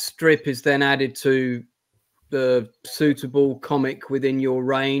 that strip is then added to the suitable comic within your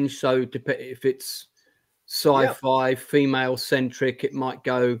range. So if it's sci-fi, female centric, it might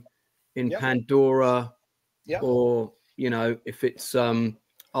go in Pandora, or, you know, if it's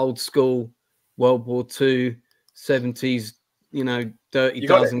old school World War II, 70s, you know, Dirty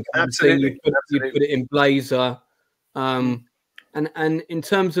Dozen kind of thing, you put it in BLAZER. And in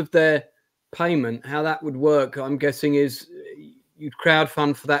terms of their payment, how that would work, I'm guessing, is you'd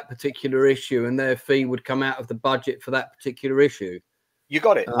crowdfund for that particular issue and their fee would come out of the budget for that particular issue. You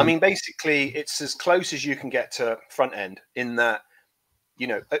got it. I mean, basically, it's as close as you can get to front end in that, you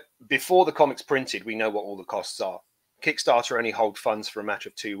know, before the comic's printed, we know what all the costs are. Kickstarter only hold funds for a matter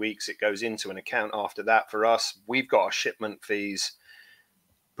of 2 weeks. It goes into an account after that. For us, we've got our shipment fees,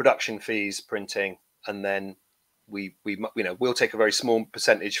 production fees, printing, and then we you know, we'll take a very small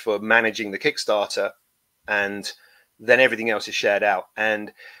percentage for managing the Kickstarter, and then everything else is shared out.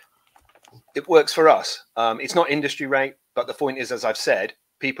 And it works for us. It's not industry rate, but the point is, as I've said,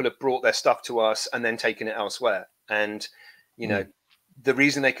 people have brought their stuff to us and then taken it elsewhere. And, you know, the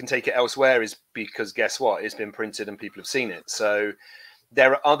reason they can take it elsewhere is because, guess what? It's been printed and people have seen it. So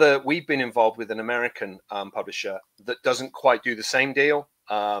there are we've been involved with an American publisher that doesn't quite do the same deal,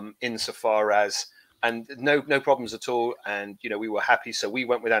 insofar as, and no problems at all. And, you know, we were happy. So we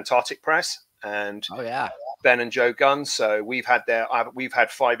went with Antarctic Press and Ben and Joe Gunn. So we've had we've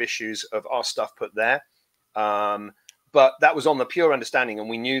had 5 issues of our stuff put there. But that was on the pure understanding, and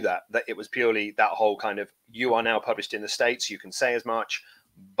we knew that it was purely that whole kind of, you are now published in the States, you can say as much,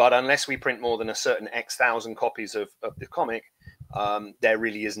 but unless we print more than a certain X thousand copies of the comic, there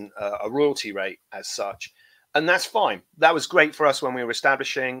really isn't a royalty rate as such. And that's fine. That was great for us when we were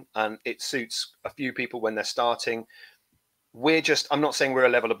establishing, and it suits a few people when they're starting. I'm not saying we're a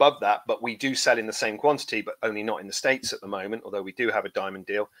level above that, but we do sell in the same quantity, but only not in the States at the moment, although we do have a diamond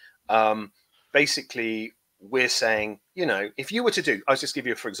deal. Basically, we're saying, you know, if you were to do, I'll just give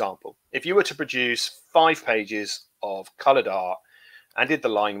you, for example, if you were to produce 5 pages of colored art and did the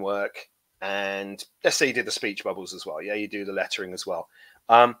line work, and let's say you did the speech bubbles as well. Yeah, you do the lettering as well.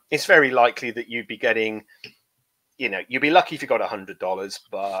 It's very likely that you'd be getting, you know, you'd be lucky if you got $100,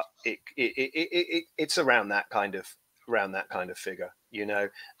 but it's around that kind of figure, you know,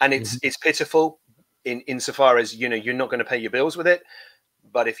 and it's pitiful insofar as, you know, you're not going to pay your bills with it.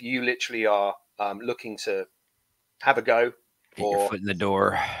 But if you literally are looking to have a go, or your foot in the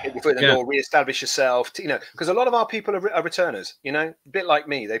door, reestablish yourself, you know, because a lot of our people are returners, you know, a bit like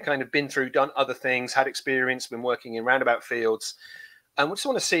me. They've kind of been through, done other things, had experience, been working in roundabout fields, and we just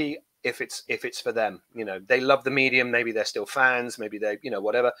want to see if it's for them. You know, they love the medium. Maybe they're still fans. Maybe they, you know,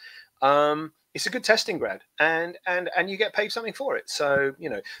 whatever. It's a good testing ground, and you get paid something for it. So,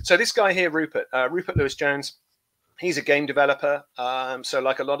 you know, so this guy here, Rupert Lewis Jones, he's a game developer. So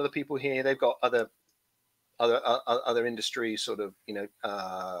like a lot of the people here, they've got other industry sort of, you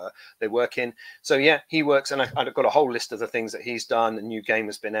know, they work in. So yeah, he works, and I've got a whole list of the things that he's done. A new game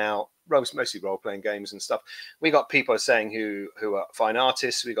has been out, mostly role-playing games and stuff. We got people saying who are fine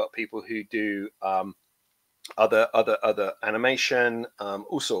artists. We got people who do other animation,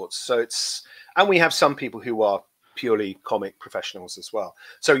 all sorts. So and we have some people who are purely comic professionals as well.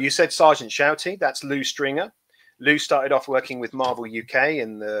 So you said Sergeant Shouty, that's Lou Stringer. Lou started off working with Marvel UK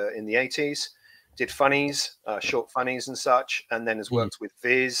in the 80s, did funnies, short funnies and such, and then has worked with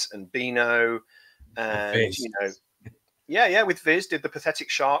Viz and Beano, and you know, with Viz, did the Pathetic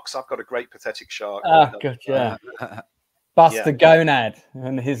Sharks. I've got a great Pathetic Shark. Oh god, yeah. Buster Gonad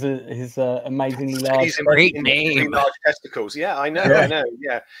and his amazingly large, he's great name, large testicles. Yeah, I know, I know.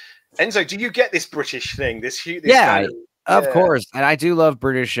 Yeah, Enzo, do you get this British thing? This kind of course, and I do love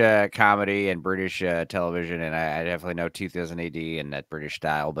British comedy and British television, and I definitely know 2000 AD and that British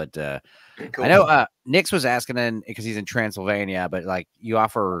style. But cool. I know Nix was asking, because he's in Transylvania, but like, you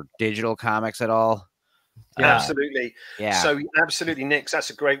offer digital comics at all? Absolutely. Yeah. So absolutely, Nix, that's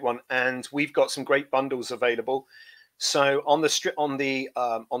a great one, and we've got some great bundles available. So on the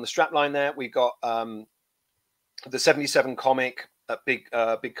strap line there, we've got the 77 Comic. A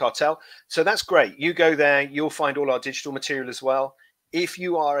big cartel. So that's great. You go there, you'll find all our digital material as well. If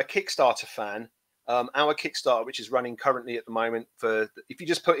you are a Kickstarter fan, our Kickstarter, which is running currently at the moment, if you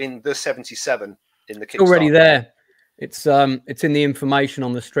just put in the 77 in the Kickstarter, it's already there. It's in the information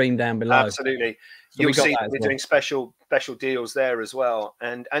on the stream down below. Absolutely. So you'll see we're doing special deals there as well.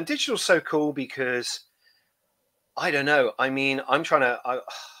 And digital's so cool because I don't know. I mean,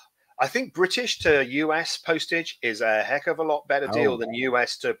 I think British to US postage is a heck of a lot better deal than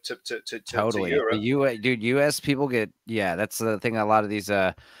US to Europe. Dude, US people get, that's the thing a lot of these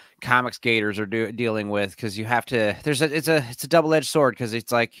comics gators are dealing with, because you have to, it's a double-edged sword, because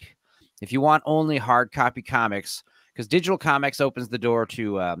it's like, if you want only hard copy comics, because digital comics opens the door to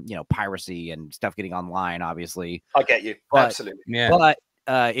you know, piracy and stuff getting online, obviously. I get you. Absolutely. Yeah. But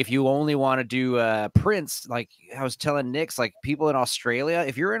if you only want to do prints, like I was telling Nix, like people in Australia,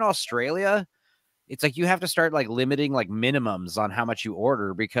 if you're in Australia, it's like you have to start like limiting like minimums on how much you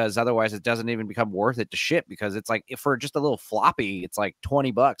order, because otherwise it doesn't even become worth it to ship, because it's like, if for just a little floppy, it's like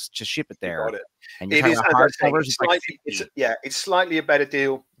 $20 to ship it there. Got it. And you're It talking is, about as I say, hardcovers, it's slightly, it's slightly a better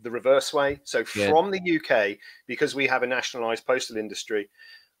deal the reverse way. So from the UK, because we have a nationalized postal industry,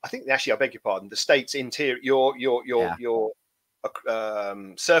 I think actually, I beg your pardon, the state's interior, your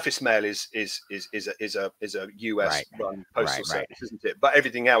surface mail is a US run postal service, isn't it? But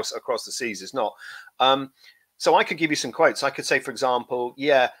everything else across the seas is not. So I could give you some quotes. I could say, for example,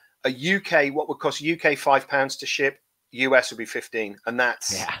 a UK, what would cost UK £5 to ship, US would be 15, and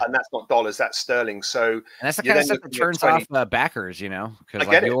that's not dollars, that's sterling. So and that's the kind of stuff that turns off backers, you know, because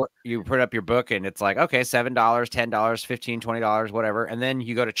like you put up your book and it's like, okay, $7, $10, $15, $20, whatever, and then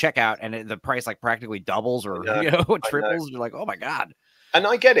you go to checkout and the price like practically doubles or triples. You're like, oh my god. And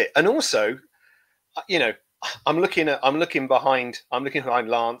I get it. And also, you know, I'm looking behind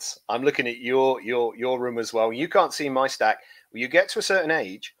Lance. I'm looking at your room as well. You can't see my stack. When you get to a certain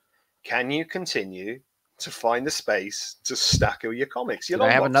age, can you continue to find the space to stack all your comics?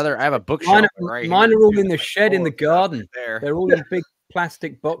 I have a bookshelf. Mine are all in the shed in the garden. They're all in big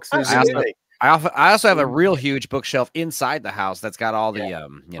plastic boxes. I also have a real huge bookshelf inside the house that's got all the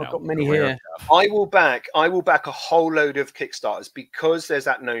I've got many here. I will back a whole load of Kickstarters, because there's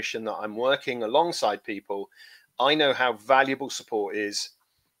that notion that I'm working alongside people. I know how valuable support is,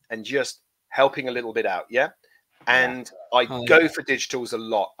 and just helping a little bit out. And I go for digitals a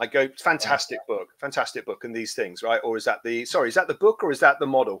lot. I go fantastic book, and these things, right? Or is that the book, or is that the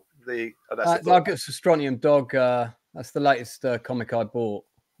model? That's the book. I've got Strontium Dog. That's the latest comic I bought.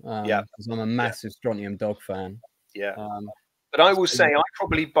 Because I'm a massive Strontium Dog fan. But I will say I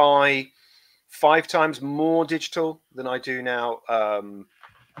probably buy 5 times more digital than I do now.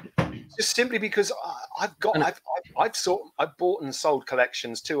 Just simply because I've bought and sold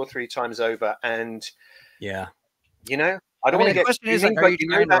collections 2 or 3 times over, and you know, I don't want to get. Question is, like,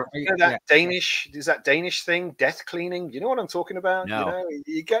 that Danish? Is that Danish thing, death cleaning? You know what I'm talking about? No. You know,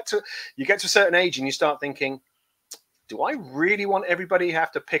 you get to a certain age and you start thinking, do I really want everybody to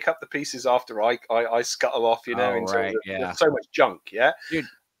have to pick up the pieces after I scuttle off? You know, there's so much junk. Dude.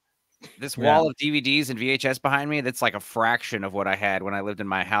 This wall of DVDs and VHS behind me, that's like a fraction of what I had when I lived in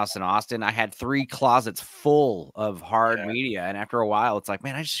my house in Austin. I had 3 closets full of hard media. And after a while, it's like,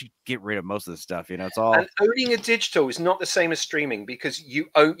 man, I just should get rid of most of this stuff. You know, it's all. And owning a digital is not the same as streaming, because you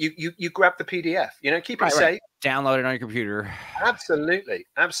grab the PDF, you know, keep it safe. Download it on your computer. Absolutely.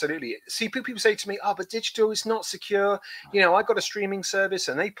 See, people say to me, oh, but digital is not secure. You know, I got a streaming service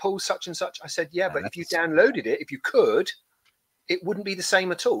and they pull such and such. I said, but if you downloaded it, if you could, it wouldn't be the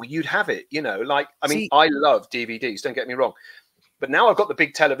same at all. You'd have it, you know, like, I mean, I love DVDs, don't get me wrong, but now I've got the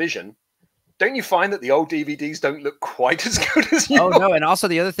big television. Don't you find that the old DVDs don't look quite as good as you? Oh, no. And also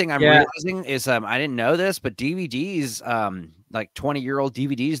the other thing I'm realizing is, I didn't know this, but DVDs, like 20-year-old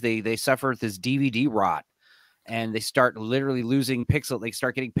DVDs, they suffer this DVD rot, and they start literally losing they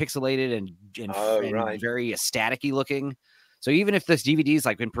start getting pixelated and very staticky looking. So even if this DVD is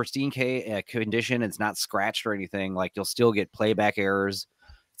like in pristine condition, it's not scratched or anything, like you'll still get playback errors.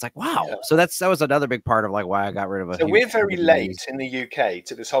 It's like, wow. So that was another big part of like why I got rid of it. So we're very late in the UK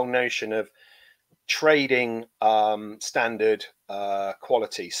to this whole notion of trading standard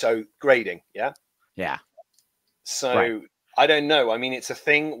quality. So grading. Yeah. So I don't know. I mean, it's a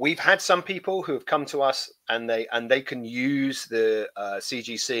thing. We've had some people who have come to us and they can use the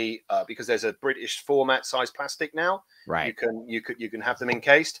CGC because there's a British format size plastic now. Right. You can have them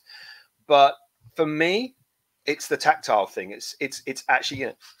encased. But for me, it's the tactile thing. It's actually, you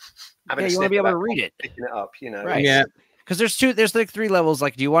know, you want to be able to read it, picking it up, you know. Right. Yeah. Because there's like 3 levels.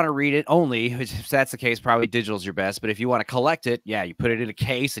 Like, do you want to read it only? If that's the case, probably digital's your best. But if you want to collect it, you put it in a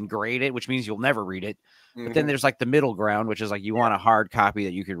case and grade it, which means you'll never read it. But then there's like the middle ground, which is like you want a hard copy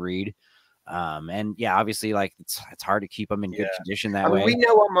that you could read. And obviously, like it's hard to keep them in good condition that way. We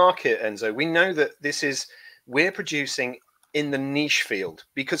know our market, Enzo. We know that we're producing in the niche field,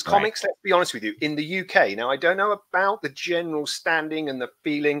 because comics, let's be honest with you, in the UK, now I don't know about the general standing and the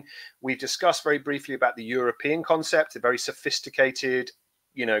feeling. We've discussed very briefly about the European concept, a very sophisticated,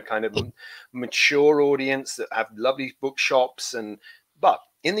 you know, kind of mature audience that have lovely bookshops. But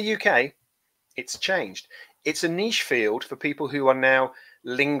in the UK, it's changed. It's a niche field for people who are now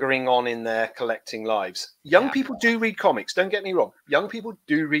lingering on in their collecting lives. Young people do read comics, don't get me wrong. Young people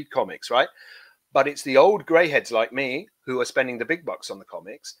do read comics, right? But it's the old greyheads like me who are spending the big bucks on the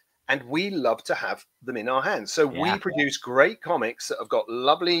comics, and we love to have them in our hands. So we produce great comics that have got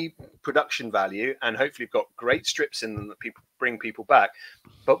lovely production value and hopefully got great strips in them that people bring people back.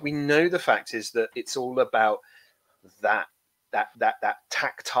 But we know the fact is that it's all about that that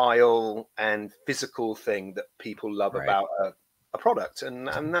tactile and physical thing that people love about a product, and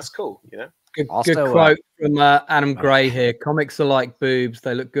that's cool, you know. Good quote from Adam Gray here. Comics are like boobs;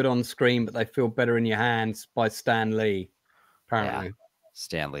 they look good on screen, but they feel better in your hands. By Stan Lee, apparently. Yeah.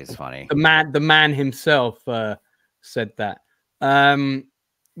 Stan Lee's funny. The man himself said that.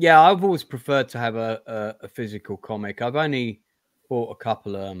 Yeah, I've always preferred to have a physical comic. I've only bought a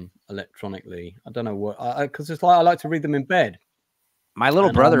couple electronically. I don't know what, because it's like I like to read them in bed. My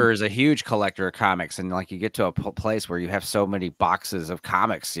little brother is a huge collector of comics, and like you get to a place where you have so many boxes of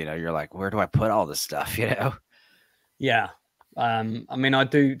comics, you know, you're like, where do I put all this stuff, you know? Yeah. I mean, I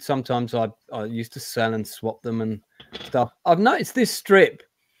do sometimes. I used to sell and swap them and stuff. I've noticed this strip,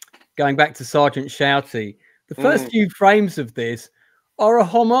 going back to Sergeant Shouty, the first few frames of this are a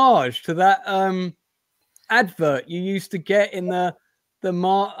homage to that advert you used to get in I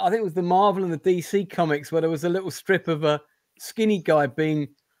think it was the Marvel and the DC comics, where there was a little strip of a skinny guy being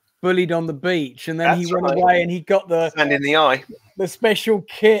bullied on the beach, and then he went away and he got the hand in the eye, the special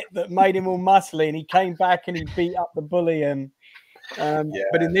kit that made him all muscly, and he came back and he beat up the bully. And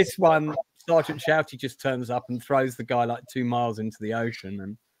but in this one, Sergeant Shouty just turns up and throws the guy like 2 miles into the ocean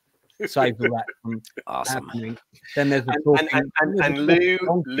and saves all that from happening. Then there's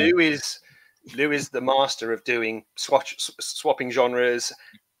Lou is the master of doing swapping genres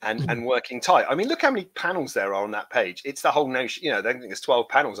and working tight. I mean, look how many panels there are on that page. It's the whole notion, you know, I think there's 12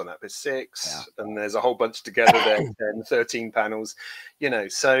 panels on that. There's 6, and there's a whole bunch together there, 10, 13 panels, you know,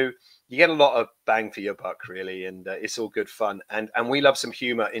 so you get a lot of bang for your buck, really, and it's all good fun. And we love some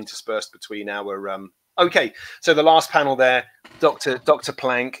humor interspersed between our okay, so the last panel there, Dr.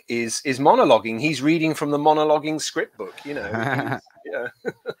 Plank is monologuing. He's reading from the monologuing script book, you know. Yeah.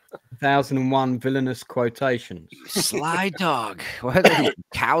 1001 villainous quotations. Sly dog. Why are these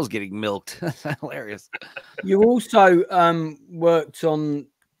cows getting milked? That's hilarious. You also worked on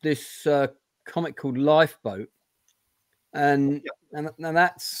this comic called Lifeboat, and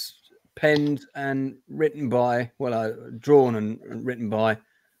that's penned and written by, drawn and written by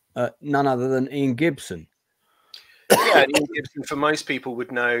none other than Ian Gibson. Yeah, Ian Gibson, for most people,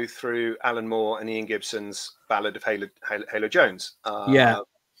 would know through Alan Moore and Ian Gibson's Ballad of Halo Jones.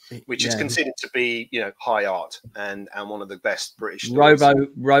 Which is considered to be, you know, high art and one of the best British stories.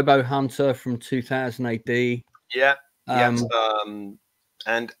 Robo Hunter from 2000 AD. Yeah, and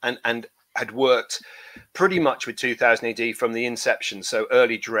had worked pretty much with 2000 AD from the inception. So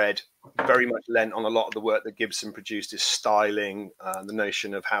early Dread very much lent on a lot of the work that Gibson produced, his styling, the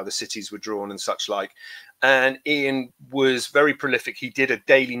notion of how the cities were drawn and such like. And Ian was very prolific. He did a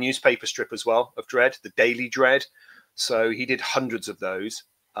daily newspaper strip as well of Dread, the Daily Dread. So he did hundreds of those.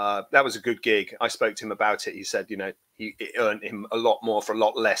 That was a good gig. I spoke to him about it. He said, you know, it earned him a lot more for a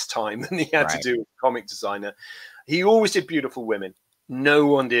lot less time than he had to do with a comic designer. He always did beautiful women. No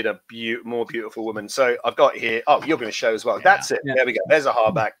one did a more beautiful woman. So I've got here. Oh, you're going to show as well. Yeah. That's it. Yeah. There we go. There's a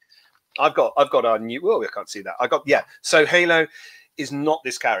hardback. I've got our new. Oh, I can't see that. So Halo is not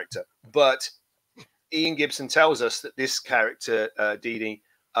this character, but Ian Gibson tells us that this character, Dee Dee,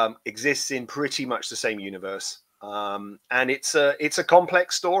 exists in pretty much the same universe. And it's a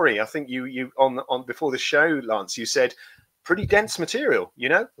complex story. I think you on before the show, Lance, you said pretty dense material, you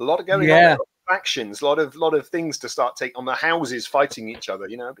know, a lot of going on, factions, a lot of things to start taking on, the houses fighting each other,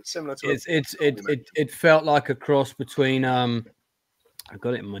 you know, a bit similar to it felt like a cross between I've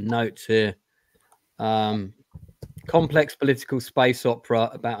got it in my notes here, complex political space opera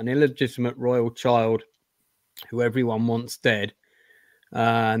about an illegitimate royal child who everyone wants dead.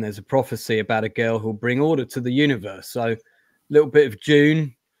 And there's a prophecy about a girl who'll bring order to the universe. So a little bit of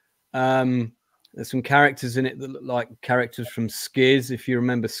June. There's some characters in it that look like characters from Skiz, if you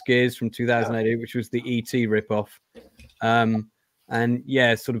remember Skiz from 2008, which was the E.T. ripoff. And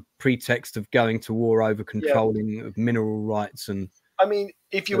yeah, sort of pretext of going to war over controlling of mineral rights. And I mean,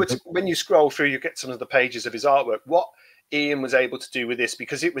 if you were to, when you scroll through, you get some of the pages of his artwork. What Ian was able to do with this,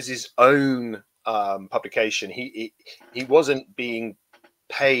 because it was his own publication, he wasn't being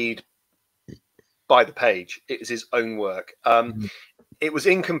paid by the page. It was his own work. It was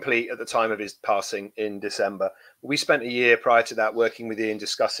incomplete at the time of his passing in December. We spent a year prior to that working with Ian,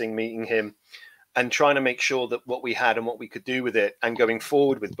 discussing, meeting him, and trying to make sure that what we had and what we could do with it, and going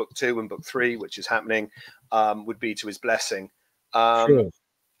forward with book 2 and book 3, which is happening, would be to his blessing.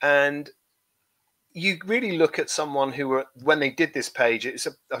 And you really look at someone who were, when they did this page,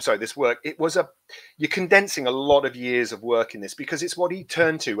 this work, you're condensing a lot of years of work in this, because it's what he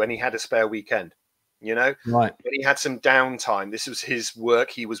turned to when he had a spare weekend, you know, right? When he had some downtime, this was his work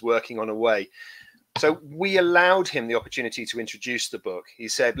he was working on away. So we allowed him the opportunity to introduce the book. He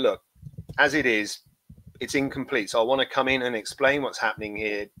said, look, as it is, it's incomplete. So I want to come in and explain what's happening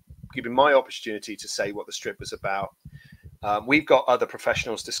here, giving my opportunity to say what the strip was about. We've got other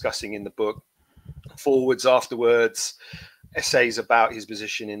professionals discussing in the book, forwards, afterwards, essays about his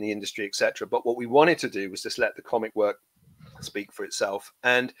position in the industry, etc. But what we wanted to do was just let the comic work speak for itself.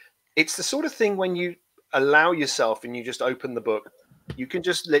 And it's the sort of thing when you allow yourself and you just open the book, you can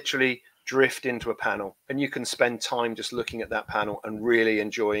just literally drift into a panel and you can spend time just looking at that panel and really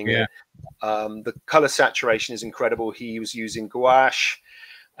enjoying it. The color saturation is incredible. He was using gouache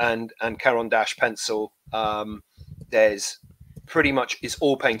and Caran d'Ache pencil. There's pretty much, it's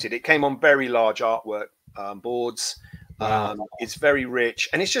all painted. It came on very large artwork boards. It's very rich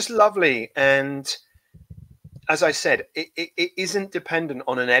and it's just lovely. And as I said, it isn't dependent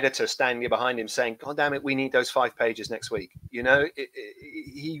on an editor standing behind him saying, God damn it, we need those 5 pages next week. You know,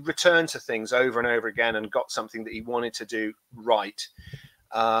 he returned to things over and over again and got something that he wanted to do right.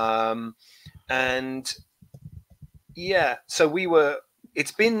 And yeah, so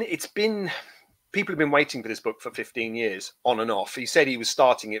it's been, people have been waiting for this book for 15 years on and off. He said he was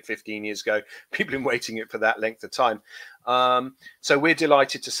starting it 15 years ago. People have been waiting it for that length of time. So we're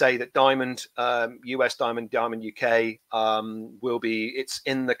delighted to say that Diamond, US Diamond UK, it's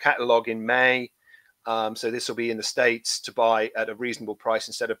in the catalog in May. So this will be in the States to buy at a reasonable price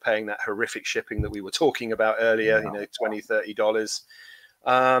instead of paying that horrific shipping that we were talking about earlier, you know, $20,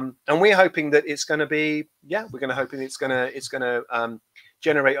 $30. And we're hoping that it's going to be, it's going to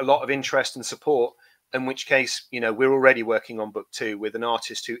generate a lot of interest and support, in which case, you know, we're already working on book 2 with an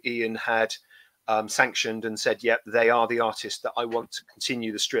artist who Ian had sanctioned and said, yep, they are the artist that I want to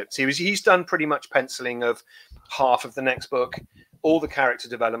continue the strips. He's done pretty much penciling of half of the next book, all the character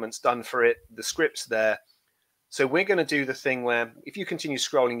development's done for it, the script's there. So we're going to do the thing where if you continue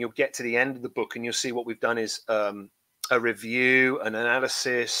scrolling, you'll get to the end of the book and you'll see what we've done is a review, an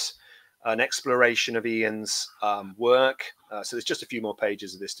analysis, an exploration of Ian's work. So there's just a few more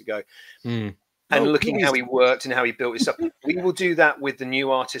pages of this to go. And looking how he worked and how he built his stuff. We will do that with the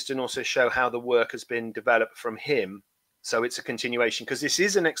new artist and also show how the work has been developed from him. So it's a continuation, because this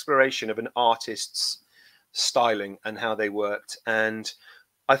is an exploration of an artist's styling and how they worked. And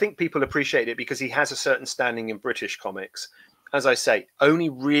I think people appreciate it because he has a certain standing in British comics. As I say, only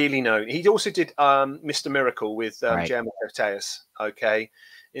really known. He also did Mr. Miracle with Gemma Terteus, okay,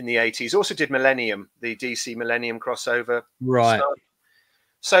 in the 80s. Also did Millennium, the DC Millennium crossover. Right. Stuff.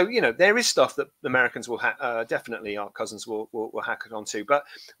 So, you know, there is stuff that Americans will definitely, our cousins will hack it onto. But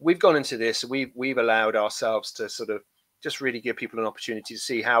we've gone into this. We've allowed ourselves to sort of just really give people an opportunity to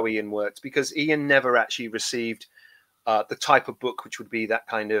see how Ian works, because Ian never actually received the type of book which would be that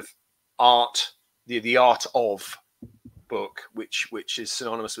kind of art, the art of book, which is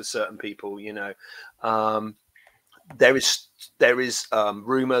synonymous with certain people. You know, there is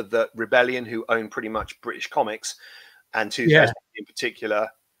rumor that Rebellion, who own pretty much British comics, and 2000 in particular,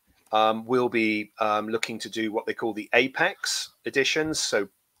 will be looking to do what they call the Apex editions. So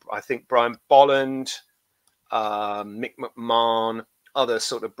I think Brian Bolland, Mick McMahon, other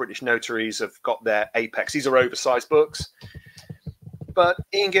sort of British notaries have got their Apex. These are oversized books. But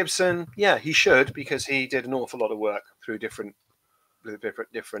Ian Gibson, yeah, he should, because he did an awful lot of work through different.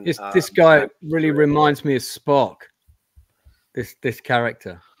 This guy really reminds me of Spock. This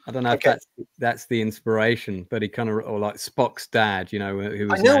character. I don't know if that's the inspiration, but he kind of, or like Spock's dad, you know. Who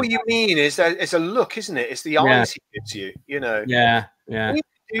was I know what you mean. It's a look, isn't it? It's the eyes he gives you, you know. Yeah.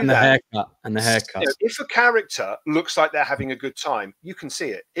 And the haircut. You know, if a character looks like they're having a good time, you can see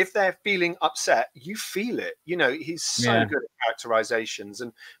it. If they're feeling upset, you feel it. You know, he's so good at characterizations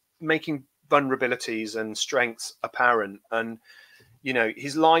and making vulnerabilities and strengths apparent. And you know,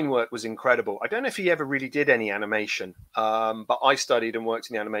 his line work was incredible. I don't know if he ever really did any animation, but I studied and worked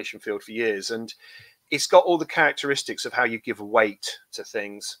in the animation field for years, and it's got all the characteristics of how you give weight to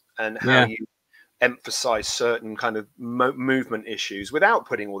things and how you emphasize certain kind of movement issues without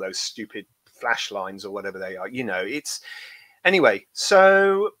putting all those stupid flash lines or whatever they are. You know, it's anyway.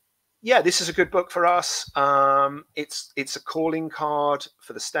 So yeah, this is a good book for us. It's a calling card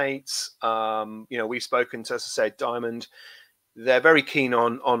for the States. You know, we've spoken to, as I said, Diamond. They're very keen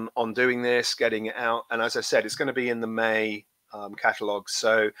on doing this, getting it out. And as I said, it's going to be in the May catalog.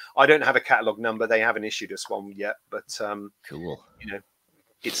 So I don't have a catalog number. They haven't issued us one yet, but cool. You know,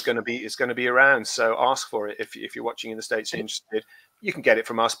 it's going to be around. So ask for it if you're watching in the States and interested. You can get it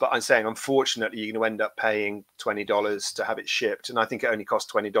from us, but I'm saying, unfortunately, you're going to end up paying $20 to have it shipped, and I think it only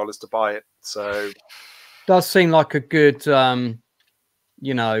costs $20 to buy it. So does seem like a good,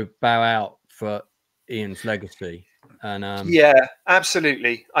 you know, bow out for Ian's legacy. And yeah,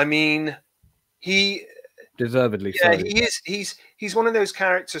 absolutely. I mean, do deservedly yeah, so. he is. He's one of those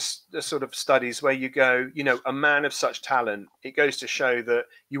characters, the sort of studies where you go, you know, a man of such talent. It goes to show that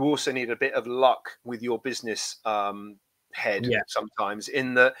you also need a bit of luck with your business head sometimes.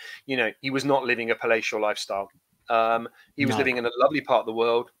 In that, you know, he was not living a palatial lifestyle. He was living in a lovely part of the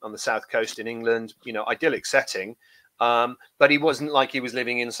world on the south coast in England. You know, idyllic setting. But he wasn't like he was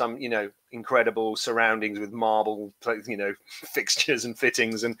living in some, you know, incredible surroundings with marble, you know, fixtures and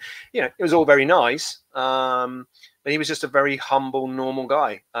fittings. And, you know, it was all very nice. But he was just a very humble, normal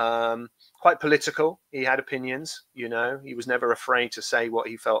guy. Quite political. He had opinions, you know. He was never afraid to say what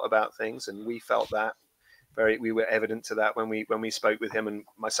he felt about things. And we felt that. We were evident to that when we spoke with him, and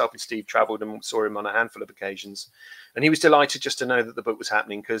myself and Steve traveled and saw him on a handful of occasions. And he was delighted just to know that the book was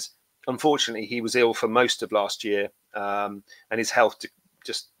happening, because unfortunately he was ill for most of last year, and his health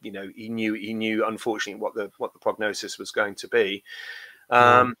just, you know, he knew unfortunately what the prognosis was going to be.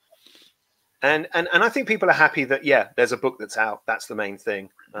 And I think people are happy that, yeah, there's a book that's out. That's the main thing.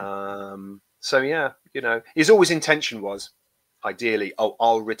 So yeah, you know, his always intention was, ideally,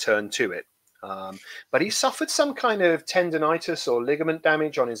 I'll return to it. But he suffered some kind of tendonitis or ligament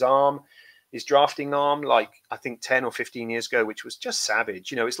damage on his arm, his drafting arm, like I think 10 or 15 years ago, which was just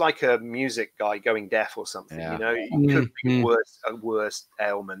savage. You know, it's like a music guy going deaf or something. You know, it could be a worse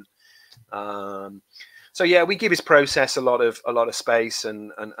ailment. So yeah, we give his process a lot of space,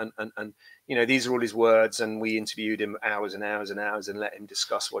 and you know, these are all his words, and we interviewed him hours and hours and hours and let him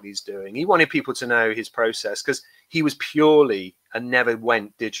discuss what he's doing. He wanted people to know his process, because he was purely and never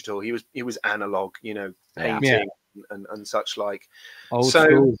went digital. He was analog, you know, painting and such like.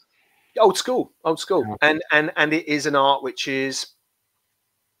 Old school. Yeah. And it is an art which is,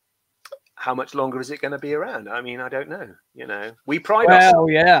 how much longer is it going to be around? I mean, I don't know. You know, we pride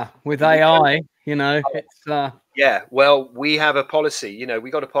ourselves. Yeah, with AI, you know, it's yeah. Well, we have a policy. You know,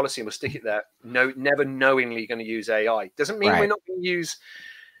 we got a policy, and we'll stick it there. No, never knowingly going to use AI. Doesn't mean we're not going to use,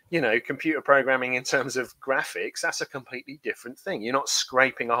 you know, computer programming in terms of graphics. That's a completely different thing. You're not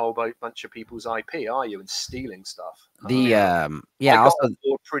scraping a whole bunch of people's IP, are you, and stealing stuff? I got on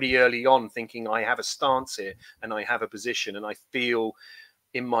board pretty early on, thinking I have a stance here and I have a position, and I feel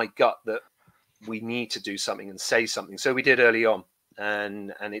in my gut that we need to do something and say something. So we did early on,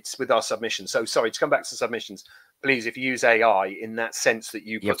 and it's with our submissions. So sorry, to come back to submissions, please, if you use AI in that sense that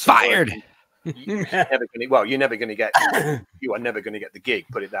you're fired. You're never going to get the gig,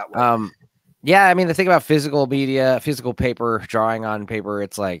 put it that way. Yeah, I mean, the thing about physical media, physical paper, drawing on paper,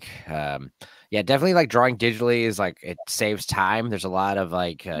 it's like yeah, definitely, like, drawing digitally is like, it saves time. There's a lot of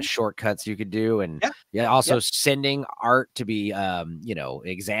like shortcuts you could do, and also sending art to be you know,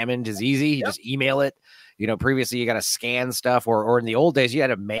 examined is easy. You just email it. You know, previously you got to scan stuff, or in the old days you had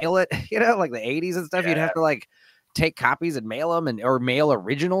to mail it, you know, like the 80s and stuff. You'd have to like take copies and mail them, or mail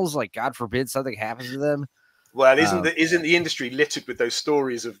originals, like God forbid something happens to them. Well, isn't the industry littered with those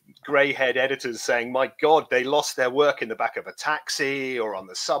stories of grey-haired editors saying, "My God, they lost their work in the back of a taxi or on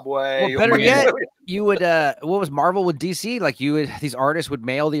the subway"? Well, better yet, you would what was Marvel with DC? Like, these artists would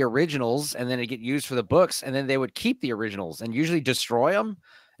mail the originals, and then it get used for the books, and then they would keep the originals and usually destroy them.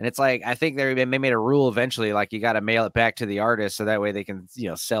 And it's like, I think they made a rule eventually, like, you got to mail it back to the artist, so that way they can, you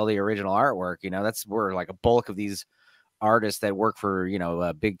know, sell the original artwork. You know, that's where like a bulk of these artists that work for, you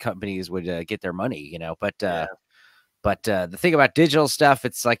know, big companies would get their money, you know. But the thing about digital stuff,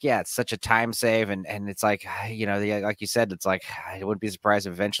 it's like, yeah, it's such a time save, and it's like, you know, like you said, it's like, I wouldn't be surprised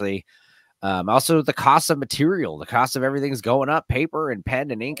if eventually also the cost of material, the cost of everything's going up, paper and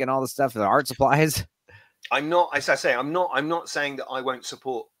pen and ink and all the stuff, the art supplies. I'm not, as I say, I'm not saying that I won't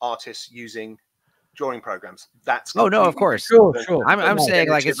support artists using drawing programs. That's no, of course, sure. I'm saying,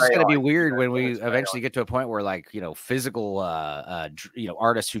 like, it's just going to be weird when we eventually get to a point where, like, you know, physical you know,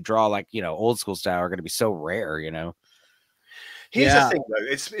 artists who draw, like, you know, old school style are going to be so rare, you know. Here's the thing, though.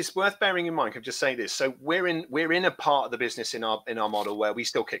 It's worth bearing in mind. I'll just say this. So we're in a part of the business in our model where we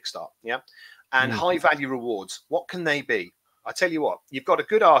still kickstart, and high value rewards. What can they be? I tell you what. You've got a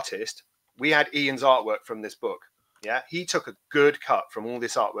good artist. We had Ian's artwork from this book. Yeah, he took a good cut from all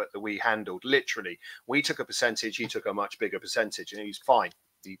this artwork that we handled. Literally, we took a percentage. He took a much bigger percentage, and he's fine.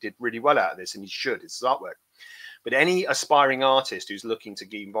 He did really well out of this, and he should. It's his artwork. But any aspiring artist who's looking to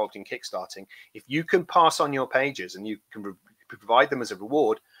get involved in kickstarting, if you can pass on your pages and you can provide them as a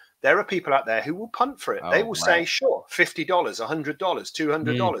reward, there are people out there who will punt for it. They will say, sure, $50, $100,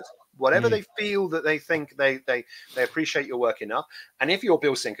 $200, whatever they feel that they think they appreciate your work enough. And if your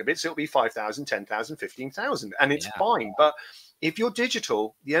Bill Sienkiewicz, it'll be 5,000, 10,000, 15,000, and it's fine. But If you're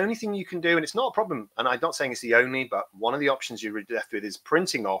digital, the only thing you can do, and it's not a problem, and I'm not saying it's the only, but one of the options you're left with is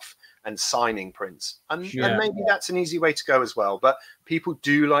printing off and signing prints. And maybe that's an easy way to go as well. But people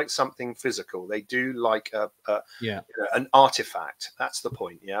do like something physical. They do like an artifact. That's the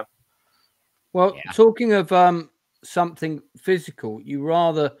point. Yeah. Well, talking of something physical, you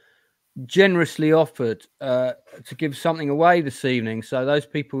rather generously offered to give something away this evening. So those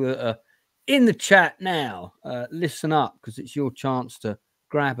people that are in the chat now, listen up, because it's your chance to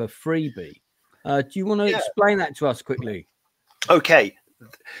grab a freebie. Do you want to explain that to us quickly? Okay.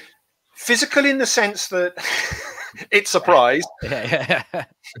 Physical in the sense that it's a prize.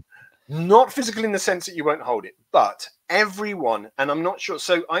 Not physical in the sense that you won't hold it, but everyone, and I'm not sure.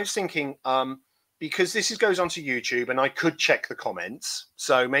 So I was thinking, because this goes onto YouTube, and I could check the comments.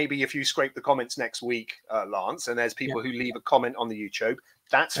 So maybe if you scrape the comments next week, Lance, and there's people who leave a comment on the YouTube,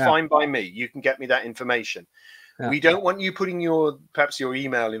 that's fine by me. You can get me that information. We don't want you putting perhaps your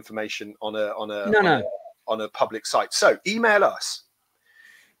email information on a public site. So email us,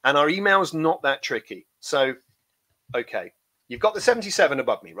 and our email is not that tricky. So, okay. You've got the 77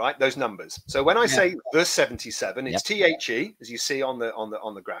 above me, right? Those numbers. So when I say the 77, it's THE, as you see on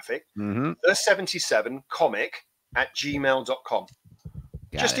the graphic. The 77 comic at gmail.com.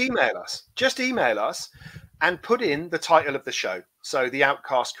 Just email us. Just email us and put in the title of the show. So The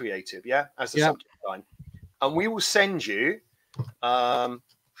Outcast Creative, as the subject line. And we will send you the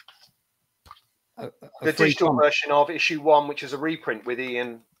digital version of issue 1, which is a reprint with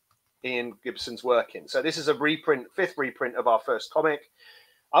Ian Gibson's work in. So this is a fifth reprint of our first comic.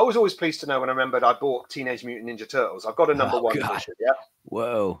 I was always pleased to know when I remembered I bought Teenage Mutant Ninja Turtles. I've got a number 1 edition.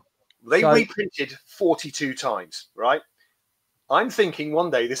 Whoa. They reprinted 42 times, right? I'm thinking one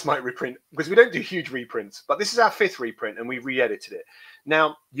day this might reprint, because we don't do huge reprints, but this is our 5th reprint and we re-edited it.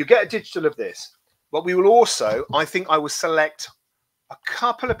 Now, you get a digital of this, but we will also, I think I will select a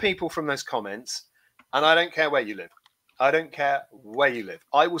couple of people from those comments, and I don't care where you live. I don't care where you live.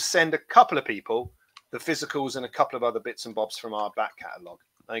 I will send a couple of people the physicals and a couple of other bits and bobs from our back catalogue.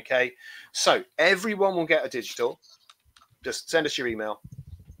 Okay. So everyone will get a digital. Just send us your email,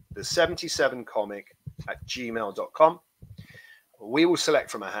 the77comic at gmail.com. We will select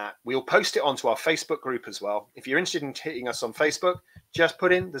from a hat. We'll post it onto our Facebook group as well. If you're interested in hitting us on Facebook, just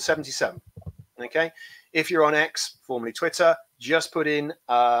put in the 77. Okay. If you're on X, formerly Twitter, just put in,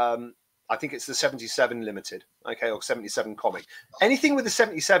 I think it's the 77 Limited, okay, or 77 Comic. Anything with the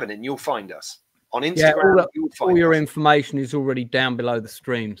 77 in, you'll find us. On Instagram, you'll find all your us. Information is already down below the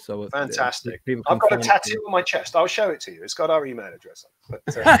stream. So fantastic. I've got a tattoo on my chest. I'll show it to you. It's got our email address on.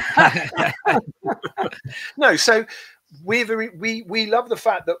 But, no, so we love the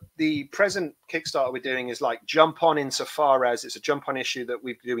fact that the present Kickstarter we're doing is like jump on, insofar as it's a jump on issue that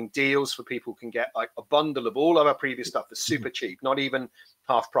we're doing deals for people can get like a bundle of all of our previous stuff for super cheap, not even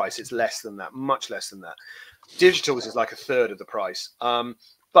half price. It's less than that, much less than that. Digitals is like a third of the price.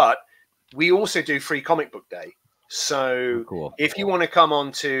 But we also do free comic book day. So if you want to come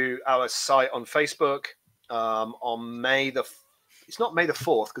onto our site on Facebook on it's not May the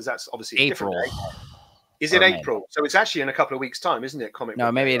 4th, because that's obviously April. A different day. Is it April? May. So it's actually in a couple of weeks' time, isn't it?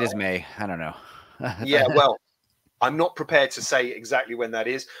 No, maybe it is May. I don't know. Yeah, well, I'm not prepared to say exactly when that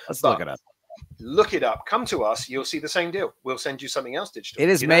is. Let's look it up. Look it up. Come to us. You'll see the same deal. We'll send you something else digital. It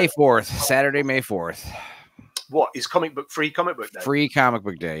is May 4th, Saturday, May 4th. What is free comic book day? Free comic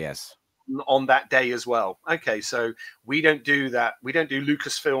book day, yes. On that day as well. Okay, so we don't do that. We don't do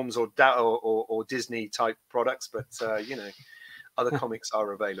Lucasfilms or Disney type products, but you know, other comics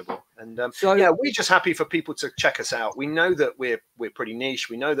are available. And we're just happy for people to check us out. We know that we're pretty niche.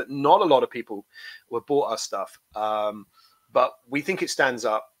 We know that not a lot of people will bought our stuff, but we think it stands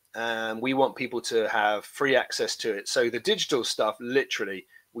up, and we want people to have free access to it. So the digital stuff, literally,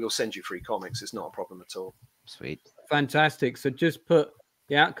 we'll send you free comics. It's not a problem at all. Sweet, fantastic. So just put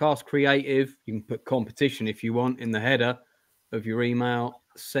the Outcast Creative. You can put competition if you want in the header of your email.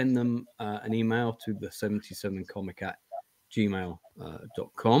 Send them an email to the 77comic at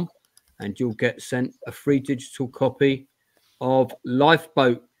gmail.com, and you'll get sent a free digital copy of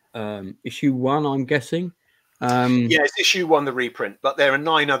Lifeboat issue 1, I'm guessing. Yeah, it's issue 1, the reprint, but there are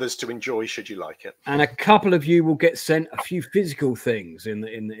 9 others to enjoy should you like it. And a couple of you will get sent a few physical things in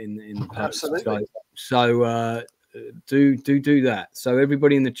the post. Absolutely. So do that. So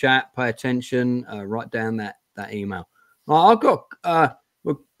everybody in the chat, pay attention. Write down that email. I've got a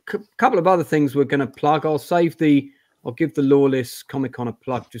couple of other things we're going to plug. I'll give the Lawless Comic Con a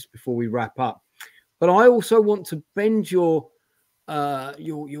plug just before we wrap up. But I also want to bend your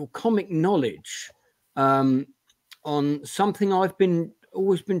comic knowledge on something I've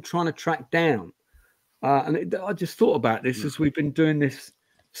always been trying to track down. I just thought about this as we've been doing this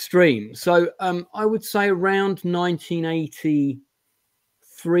stream. So I would say around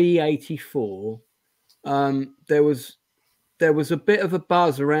 1983, 84, there was a bit of a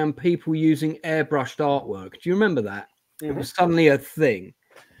buzz around people using airbrushed artwork. Do you remember that? It was suddenly a thing.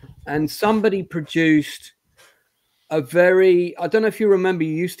 And somebody produced a very, I don't know if you remember,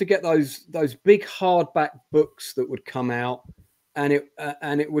 you used to get those big hardback books that would come out, and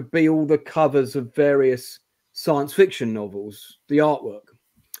it would be all the covers of various science fiction novels, the artwork.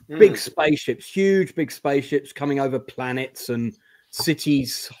 Big spaceships, huge big spaceships coming over planets and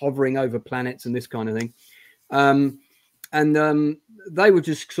cities hovering over planets and this kind of thing. And they were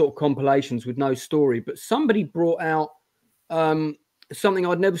just sort of compilations with no story. But somebody brought out something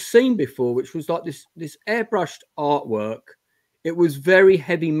I'd never seen before, which was like this airbrushed artwork. It was very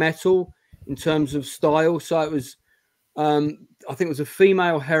heavy metal in terms of style. So it was, I think it was a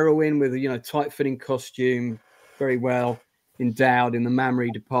female heroine with a tight-fitting costume, very well endowed in the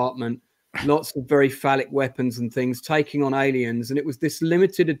mammary department, lots of very phallic weapons and things, taking on aliens. And it was this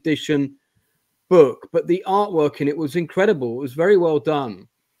limited edition book, but the artwork in it was incredible. It was very well done.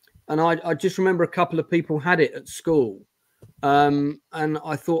 And I just remember a couple of people had it at school. And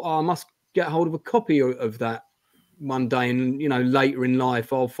I thought, I must get hold of a copy of that one day. And, later in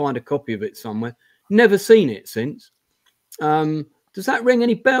life, I'll find a copy of it somewhere. Never seen it since. Does that ring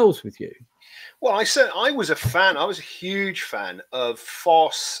any bells with you? Well, I was a fan. I was a huge fan of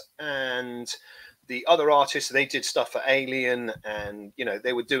Foss and the other artists. They did stuff for Alien, and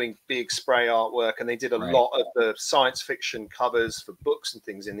they were doing big spray artwork, and they did a lot of the science fiction covers for books and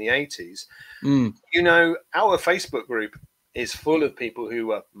things in the 80s. Our Facebook group is full of people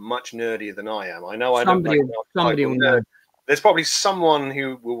who are much nerdier than I am. I know somebody will know. There's probably someone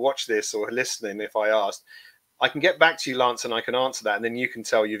who will watch this or listening if I asked. I can get back to you, Lance, and I can answer that, and then you can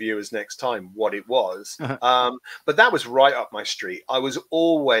tell your viewers next time what it was. But that was right up my street. I was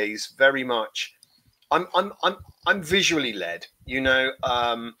always very much. I'm visually led.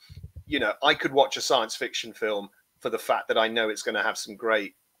 I could watch a science fiction film for the fact that I know it's going to have some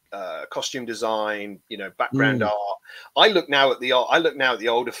great costume design, background art. I look now at the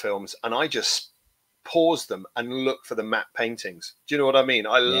older films, and I just pause them and look for the matte paintings. Do you know what I mean?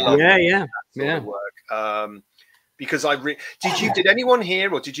 I love that sort of work. Because did anyone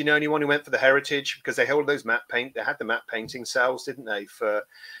here, or did you know anyone who went for the Heritage? Because they held those they had the matte painting sales, didn't they? For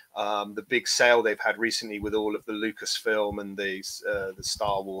the big sale they've had recently with all of the Lucasfilm and the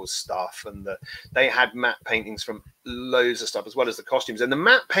Star Wars stuff, and they had matte paintings from loads of stuff as well as the costumes. And the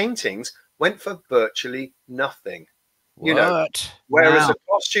matte paintings went for virtually nothing. Whereas a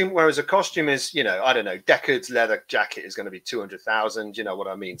costume is, I don't know, Deckard's leather jacket is going to be 200,000. You know what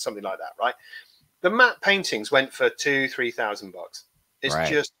I mean? Something like that, right? The matte paintings went for $2,000-3,000 bucks. It's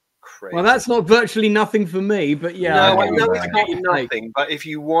just crazy. Well, that's not virtually nothing for me, but yeah. No, I know it's not nothing, but if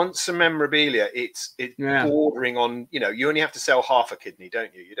you want some memorabilia, it's bordering on, you only have to sell half a kidney,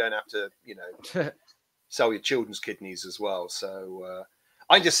 don't you? You don't have to, sell your children's kidneys as well. So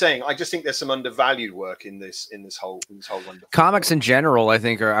I'm just saying, I just think there's some undervalued work in this whole wonderful comics in general. I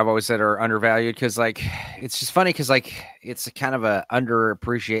think I've always said are undervalued because it's just funny because it's kind of a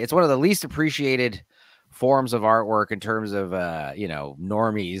underappreciated. It's one of the least appreciated forms of artwork in terms of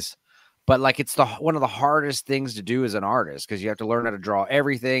normies, but it's one of the hardest things to do as an artist because you have to learn how to draw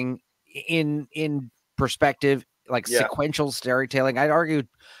everything in perspective, sequential storytelling. I'd argue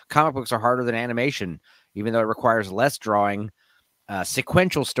comic books are harder than animation, even though it requires less drawing.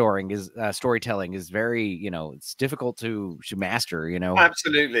 Sequential storytelling is very, it's difficult to master,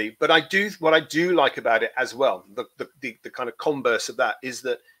 Absolutely. But what I do like about it as well, the kind of converse of that is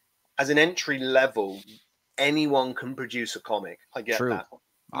that as an entry level, anyone can produce a comic. I get that.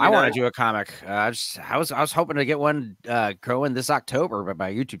 I want to do a comic. I was hoping to get one growing this October, but my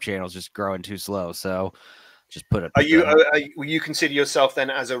YouTube channel is just growing too slow. So just put it. Will you consider yourself then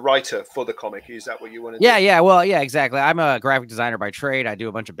as a writer for the comic? Is that what you want to do? Yeah. Well, yeah, exactly. I'm a graphic designer by trade. I do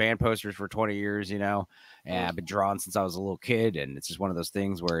a bunch of band posters for 20 years, and I've been drawing since I was a little kid. And it's just one of those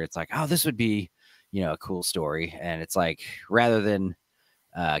things where it's like, oh, this would be, a cool story. And it's like, rather than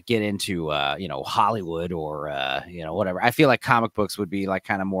get into, Hollywood or, whatever, I feel like comic books would be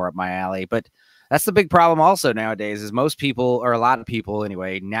kind of more up my alley. But that's the big problem also nowadays is most people, or a lot of people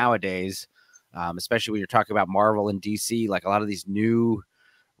anyway, nowadays, especially when you're talking about Marvel and DC, a lot of these new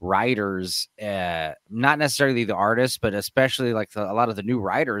writers, not necessarily the artists, but especially a lot of the new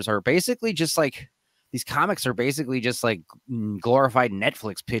writers are basically just these comics are basically just glorified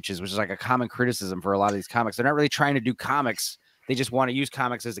Netflix pitches, which is a common criticism for a lot of these comics. They're not really trying to do comics. They just want to use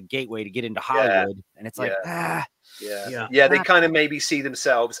comics as a gateway to get into Hollywood. And it's they kind of maybe see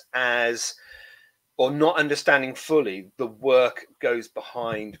themselves as or not understanding fully the work goes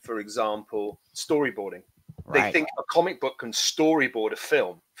behind, for example, storyboarding. Right. They think a comic book can storyboard a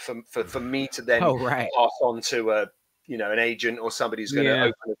film for me to then pass on to a, you know, an agent or somebody who's going to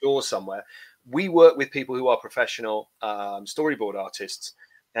open a door somewhere. We work with people who are professional storyboard artists,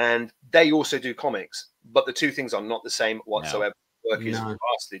 and they also do comics, but the two things are not the same whatsoever. No. Work is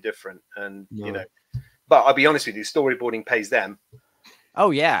vastly different, and you know. But I'll be honest with you, storyboarding pays them. Oh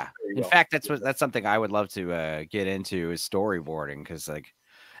yeah. In fact, that's something I would love to get into is storyboarding, because like,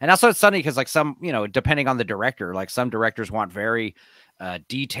 and also it's funny because like some, you know, depending on the director, like some directors want very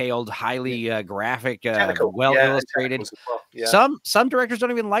detailed, highly graphic, well illustrated. Well. Yeah. Some directors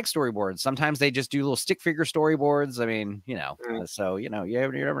don't even like storyboards. Sometimes they just do little stick figure storyboards. I mean, you know, so you know, you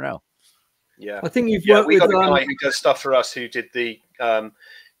never know. Yeah, I think you've worked we with got a guy who does stuff for us who did the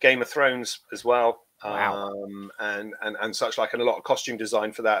Game of Thrones as well. Wow. And such like, and a lot of costume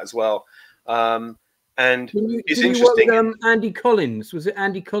design for that as well. And it's did interesting. You work with, Andy Collins, was it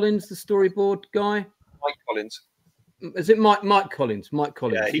Andy Collins, the storyboard guy? Mike Collins. Is it Mike Collins? Mike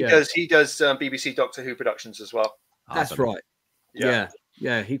Collins. Yeah, he does BBC Doctor Who productions as well. That's right. Yeah.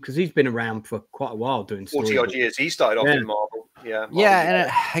 Because he's been around for quite a while doing 40 odd years. He started off in Marvel. Marvel.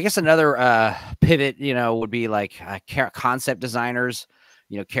 And I guess another pivot, you know, would be like concept designers.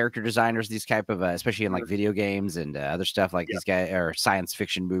 You know, character designers, these type of, especially in like video games and other stuff like these guys, or science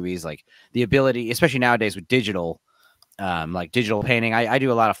fiction movies, like the ability, especially nowadays with digital, like digital painting. I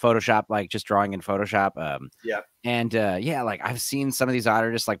do a lot of Photoshop, like just drawing in Photoshop. Like I've seen some of these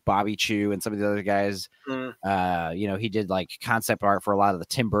artists like Bobby Chu and some of the other guys. You know, he did like concept art for a lot of the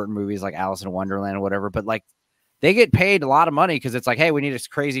Tim Burton movies, like Alice in Wonderland or whatever. But like they get paid a lot of money because it's like, hey, we need this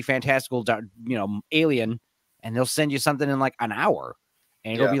crazy, fantastical, you know, alien, and they'll send you something in like an hour.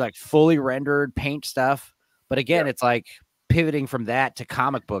 And it'll be like fully rendered paint stuff. But again, it's like pivoting from that to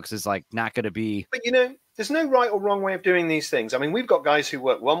comic books is like not going to be. But, you know, there's no right or wrong way of doing these things. I mean, we've got guys who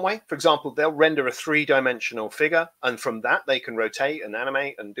work one way. For example, they'll render a 3-dimensional figure. And from that, they can rotate and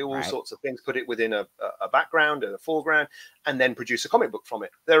animate and do all sorts of things, put it within a background and a foreground, and then produce a comic book from it.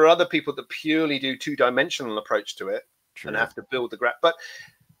 There are other people that purely do 2-dimensional approach to it and have to build the graph. But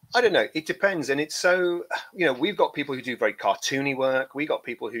I don't know. It depends. And it's so, you know, we've got people who do very cartoony work. We got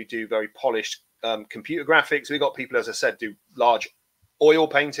people who do very polished computer graphics. We got people, as I said, do large oil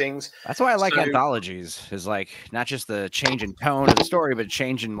paintings. That's why I like anthologies, is like not just the change in tone of the story, but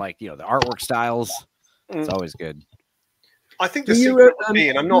change in like, you know, the artwork styles. It's always good. I think the secret would be,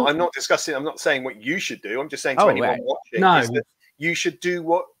 and I'm not discussing, I'm not saying what you should do. I'm just saying to anyone watching, is that you should do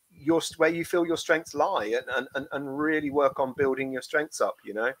where you feel your strengths lie, and really work on building your strengths up,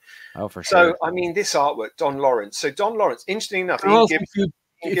 you know. For sure. So I mean, this artwork, Don Lawrence. So Don Lawrence, interesting enough,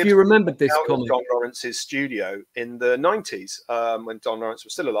 if you remembered this comic, Don Lawrence's studio in the 90s, when Don Lawrence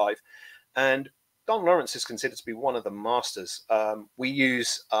was still alive, and Don Lawrence is considered to be one of the masters. We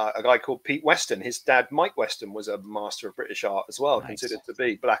use a guy called Pete Weston. His dad, Mike Weston, was a master of British art as well, considered to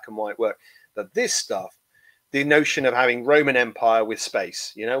be black and white work. But this stuff, the notion of having Roman Empire with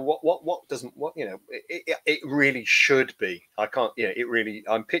space, you know, it really should be. I can't, you know, it really,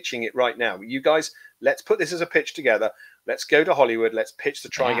 I'm pitching it right now. You guys, let's put this as a pitch together. Let's go to Hollywood. Let's pitch the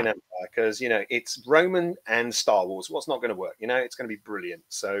Trigon Empire, because, you know, it's Roman and Star Wars. What's not going to work? You know, it's going to be brilliant.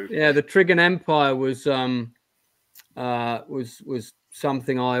 So yeah, the Trigon Empire was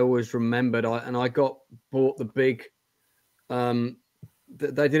something I always remembered. I bought the big, they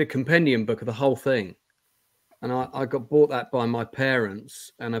did a compendium book of the whole thing. And I got bought that by my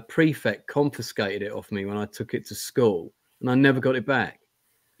parents, and a prefect confiscated it off me when I took it to school, and I never got it back.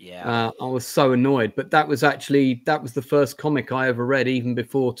 Yeah, I was so annoyed. But that was the first comic I ever read, even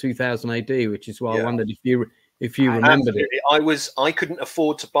before 2000 AD, which is why I wondered if you remembered it. I couldn't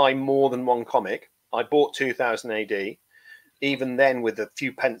afford to buy more than one comic. I bought 2000 AD. Even then, with the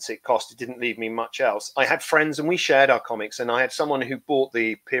few pence it cost, it didn't leave me much else. I had friends, and we shared our comics. And I had someone who bought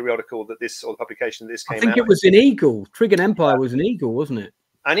the periodical or the publication that this came out. I think it was an Eagle. Trigon Empire was an Eagle, wasn't it?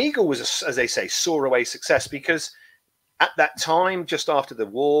 An Eagle was, as they say, soar away success, because at that time, just after the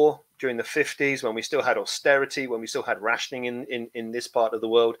war, during the 50s, when we still had austerity, when we still had rationing in this part of the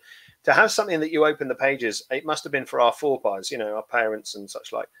world, to have something that you open the pages, it must have been for our forefathers, you know, our parents and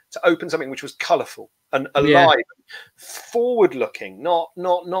such like, to open something which was colourful and alive, forward-looking, not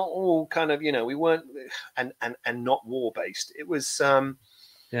all kind of, you know, we weren't, and not war-based. It was,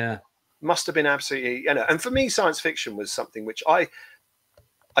 must have been absolutely, you know. And for me, science fiction was something which I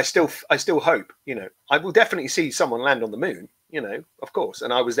still hope, you know, I will definitely see someone land on the moon, you know, of course.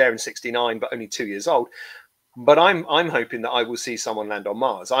 And I was there in '69, but only 2 years old. But I'm hoping that I will see someone land on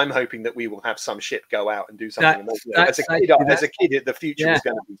Mars. I'm hoping that we will have some ship go out and do something. As a kid, the future was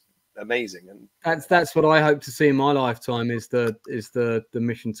going to be amazing. And that's what I hope to see in my lifetime is the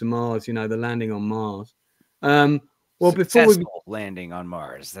mission to Mars. You know, the landing on Mars. Well, Successful landing on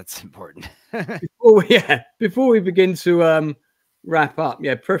Mars. That's important. before we begin to wrap up,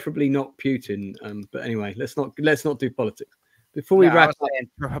 preferably not Putin. But anyway, let's not do politics. Before we wrap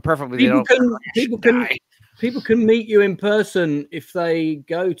up, preferably people can meet you in person if they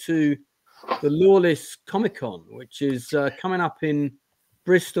go to the Lawless Comic-Con, which is coming up in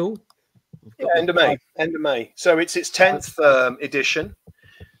Bristol. End of May. So it's its 10th edition.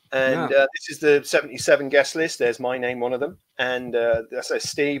 And this is the 77 guest list. There's my name, one of them. And that's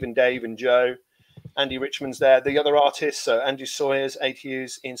Steve and Dave and Joe. Andy Richmond's there. The other artists, so Andrew Sawyers,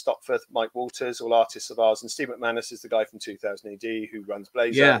 ATUs, Ian Stopforth, Mike Walters, all artists of ours. And Steve MacManus is the guy from 2000 AD who runs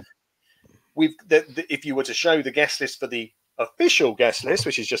BLAZER. Yeah. If you were to show the guest list for the official guest list,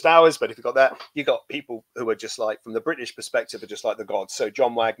 which is just ours, but if you've got that, you got people who are just like, from the British perspective, are just like the gods. So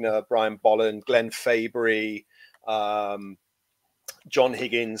John Wagner, Brian Bolland, Glenn Fabry, John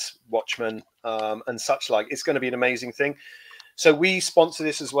Higgins, Watchman, and such like. It's going to be an amazing thing. So we sponsor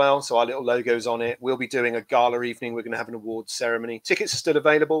this as well. So our little logo's on it. We'll be doing a gala evening. We're going to have an awards ceremony. Tickets are still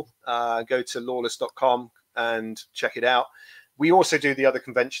available. Go to lawless.com and check it out. We also do the other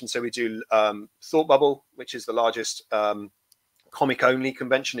conventions. So we do Thought Bubble, which is the largest comic only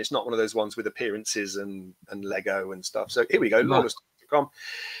convention. It's not one of those ones with appearances and Lego and stuff. So here we go, lawless.com.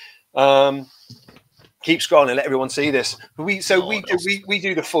 Keep scrolling and let everyone see this. We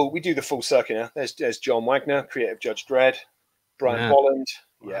do the full circuit now. There's John Wagner, creative Judge Dredd, Brian Bolland,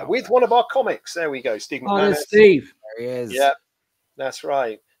 with one of our comics. There we go, Steve MacManus. Steve. There he is. Yeah, that's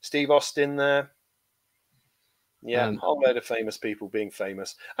right. Steve Austin there. Yeah, a whole load of famous people being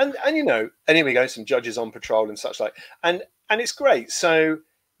famous, and you know, and here we go, some judges on patrol and such like, and it's great. So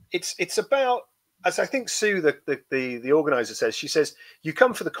it's about, as I think Sue, the organizer says, she says, you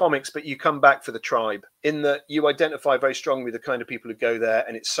come for the comics, but you come back for the tribe, in that you identify very strongly with the kind of people who go there,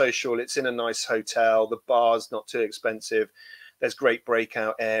 and it's social. It's in a nice hotel. The bar's not too expensive. There's great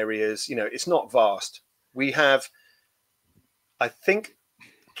breakout areas. You know, it's not vast. We have, I think,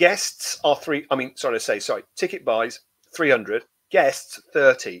 guests are ticket buys 300, guests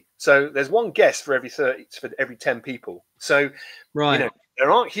 30. So there's one guest for every 10 people. So right. You know,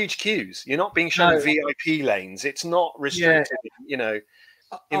 there aren't huge queues. You're not being shown VIP lanes. It's not restricted. You know,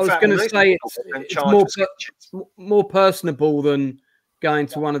 I was going to say it's more personable than going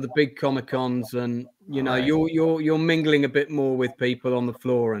to one of the big Comic-Cons, and you know, you're mingling a bit more with people on the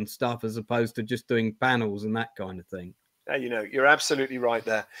floor and stuff, as opposed to just doing panels and that kind of thing. You know, you're absolutely right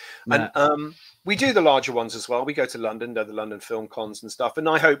there. And we do the larger ones as well. We go to London, do the London film cons and stuff. And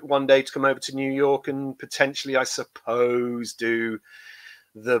I hope one day to come over to New York and potentially, I suppose, do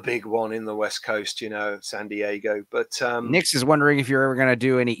the big one in the West Coast, you know, San Diego. But Nix is wondering if you're ever going to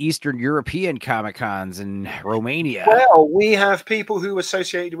do any Eastern European Comic Cons in Romania. Well, we have people who are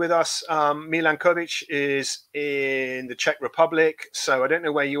associated with us. Milan Kovic is in the Czech Republic, so I don't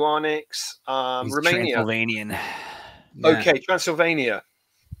know where you are, Nix. Romania. Transylvanian. Okay, Transylvania.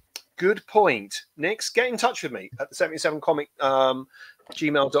 Good point. Nix, get in touch with me at the 77 Comic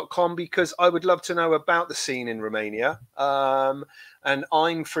gmail.com, because I would love to know about the scene in Romania. And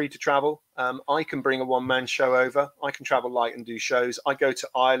I'm free to travel. I can bring a one-man show over. I can travel light and do shows. I go to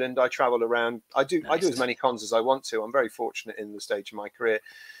Ireland. I travel around. I do as many cons as I want to. I'm very fortunate in the stage of my career.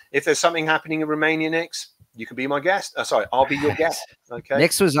 If there's something happening in Romania, Nix, you can be my guest. Sorry, I'll be your guest. Okay.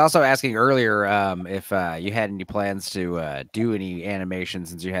 Nix was also asking earlier if you had any plans to do any animation,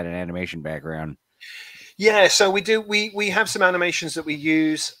 since you had an animation background. Yeah, so we do. We have some animations that we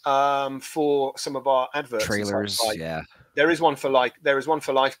use for some of our adverts, trailers. Like, yeah, there is one for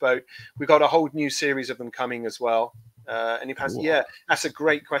Lifeboat. We've got a whole new series of them coming as well. And that's a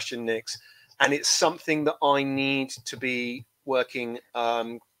great question, Nix. And it's something that I need to be working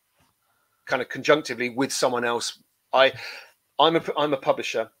kind of conjunctively with someone else. I'm a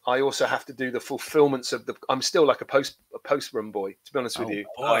publisher. I also have to do the fulfillments of the. I'm still like a post room boy, to be honest with you.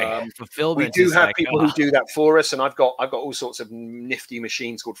 Fulfillment. We do have people who do that for us, and I've got all sorts of nifty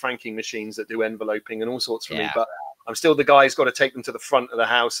machines called franking machines that do enveloping and all sorts for me. But I'm still the guy who's got to take them to the front of the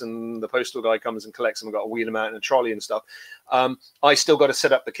house, and the postal guy comes and collects them. I've got to wheel them out in a trolley and stuff. I still got to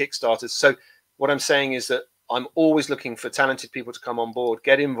set up the Kickstarters. So what I'm saying is that I'm always looking for talented people to come on board,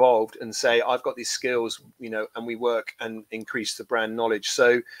 get involved, and say, I've got these skills, you know, and we work and increase the brand knowledge.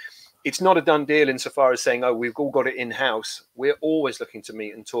 So it's not a done deal insofar as saying, oh, we've all got it in-house. We're always looking to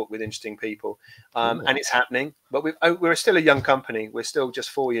meet and talk with interesting people. And it's happening. But we're still a young company. We're still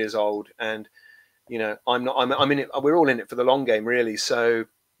just 4 years old. And, you know, I'm in it. We're all in it for the long game, really. So,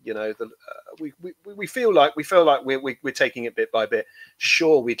 You know, we feel like we're taking it bit by bit.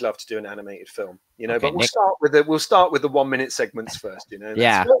 Sure, we'd love to do an animated film, you know, but we'll start with the 1 minute segments first, you know.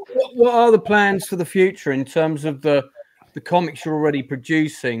 Yeah. What are the plans for the future in terms of the comics you're already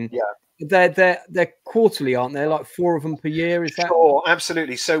producing? Yeah. They're quarterly, aren't they? Like 4 of them per year, is that? Sure,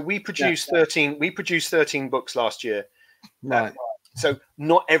 absolutely. So we produced 13. We produced 13 books last year. Right. So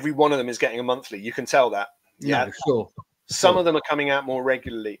not every one of them is getting a monthly. You can tell that. Yeah, no, sure. Some of them are coming out more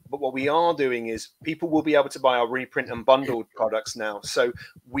regularly. But what we are doing is people will be able to buy our reprint and bundled products now. So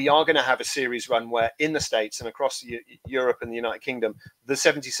we are going to have a series run where in the States and across Europe and the United Kingdom, the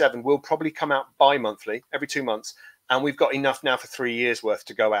 77 will probably come out bi-monthly, every 2 months, and we've got enough now for 3 years worth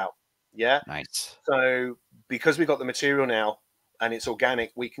to go out. Yeah, nice. So because we've got the material now and it's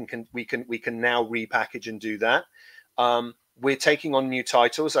organic, we can now repackage and do that. We're taking on new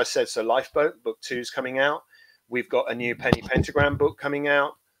titles. I said so. Lifeboat book 2 is coming out. We've got a new Penny Pentagram book coming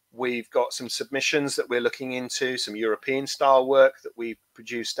out. We've got some submissions that we're looking into, some European style work that we've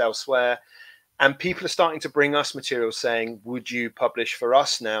produced elsewhere. And people are starting to bring us material saying, would you publish for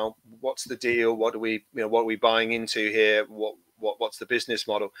us now? What's the deal? What are we buying into here? What's the business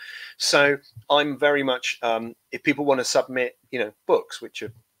model? So I'm very much, if people want to submit, books which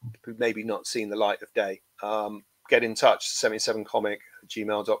have maybe not seen the light of day, get in touch,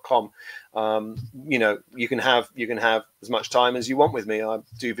 77comic@gmail.com. You can have as much time as you want with me. I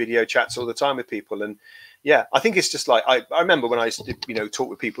do video chats all the time with people, and yeah, I think it's just like I remember when I used to talk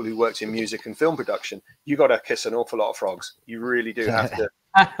with people who worked in music and film production. You got to kiss an awful lot of frogs. You really do have to.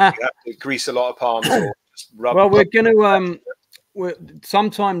 You have to grease a lot of palms. Or just rub. Well, we're going to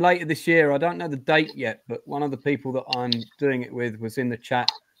sometime later this year. I don't know the date yet, but one of the people that I'm doing it with was in the chat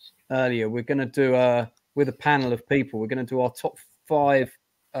earlier. We're going to do with a panel of people. We're going to do our top 5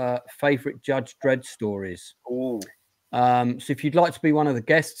 favorite Judge Dredd stories. Ooh. So if you'd like to be one of the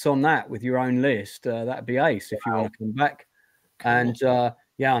guests on that with your own list, that'd be ace if you want to come back. Cool. And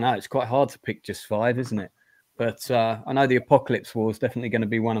yeah, I know it's quite hard to pick just 5, isn't it? But I know the Apocalypse War is definitely going to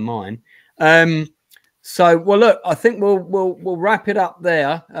be one of mine. So, well, look, I think we'll wrap it up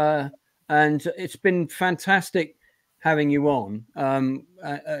there. And it's been fantastic having you on.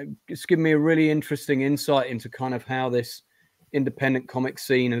 It's given me a really interesting insight into kind of how this independent comic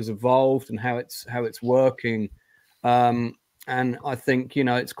scene has evolved and how it's working. And I think,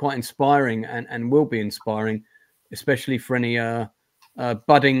 it's quite inspiring and will be inspiring, especially for any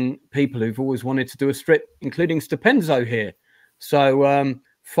budding people who've always wanted to do a strip, including Stupenzo here. So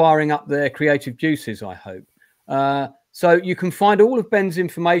firing up their creative juices, I hope. So you can find all of Ben's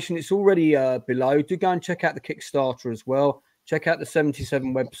information. It's already below. Do go and check out the Kickstarter as well. Check out the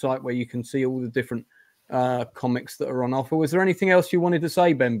 77 website where you can see all the different comics that are on offer. Was there anything else you wanted to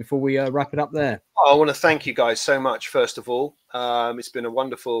say, Ben, before we wrap it up there? I want to thank you guys so much, first of all. It's been a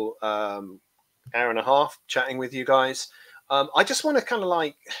wonderful hour and a half chatting with you guys. I just want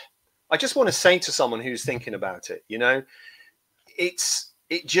to I just want to say to someone who's thinking about it,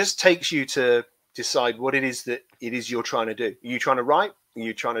 it just takes you to decide what it is you're trying to do. Are you trying to write? Are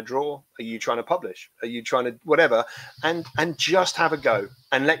you trying to draw? Are you trying to publish? Are you trying to whatever? And just have a go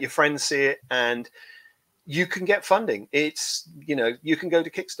and let your friends see it. And you can get funding. It's, you can go to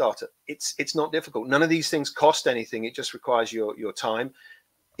Kickstarter. It's not difficult. None of these things cost anything. It just requires your time.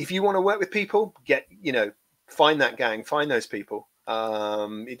 If you want to work with people, find that gang, find those people.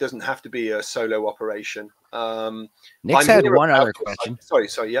 It doesn't have to be a solo operation. Nick's had one other question. Sorry.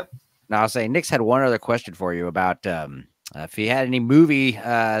 Yeah. No, I was saying Nick's had one other question for you about if you had any movie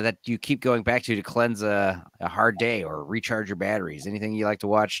that you keep going back to cleanse a hard day or recharge your batteries. Anything you like to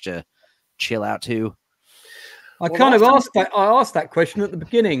watch to chill out to? I asked that question at the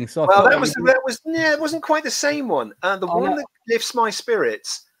beginning. So it wasn't quite the same one. The one that lifts my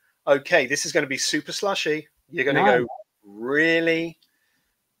spirits. Okay, this is going to be super slushy. You're going to go really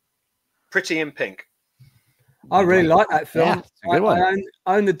Pretty in Pink. I really like that film. Yeah,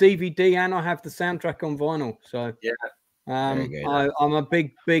 I own the DVD and I have the soundtrack on vinyl. So yeah, I'm a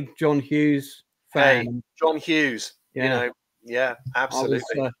big John Hughes fan. Hey, John Hughes. Yeah,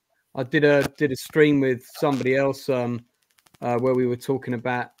 absolutely. I did a stream with somebody else where we were talking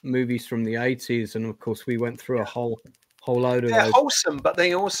about movies from the 80s, and of course we went through a whole load of those. They're wholesome, but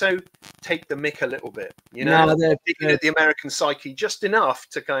they also take the mick a little bit. They're digging at the American psyche just enough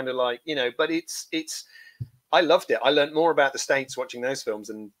to kind of but it's. I loved it. I learned more about the States watching those films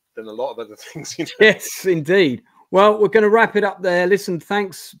than a lot of other things. Yes, indeed. Well, we're going to wrap it up there. Listen,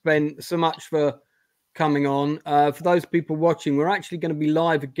 thanks, Ben, so much for coming on. For those people watching, we're actually going to be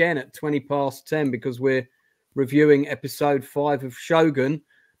live again at 10:20 because we're reviewing episode 5 of Shogun,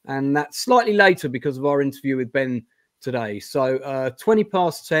 and that's slightly later because of our interview with Ben today. So 20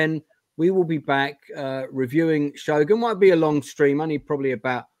 past 10, we will be back reviewing Shogun. Might be a long stream, only probably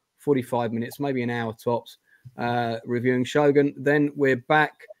about 45 minutes, maybe an hour tops, reviewing Shogun. Then we're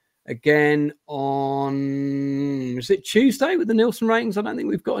back again on, is it Tuesday with the Nielsen ratings? I don't think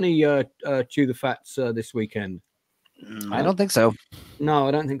we've got any Chew the Fats this weekend. I don't think so. No,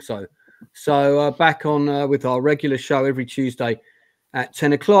 I don't think so. So back on with our regular show every Tuesday at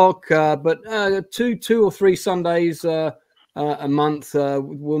 10 o'clock. But two or three Sundays a month,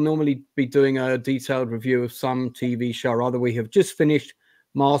 we'll normally be doing a detailed review of some TV show or other. We have just finished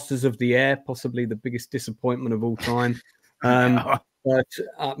Masters of the Air, possibly the biggest disappointment of all time. But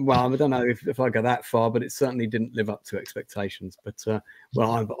well, I don't know if I go that far, but it certainly didn't live up to expectations. But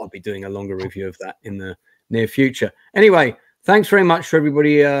well, I'll be doing a longer review of that in the near future. Anyway, thanks very much for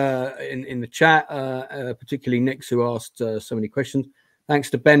everybody in the chat, particularly Nick, who asked so many questions. Thanks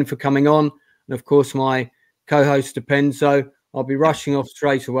to Ben for coming on, and of course my co-host Stupenzo. I'll be rushing off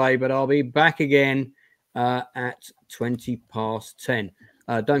straight away, but I'll be back again at 20 past 10.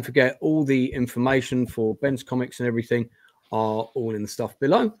 Don't forget, all the information for Ben's comics and everything are all in the stuff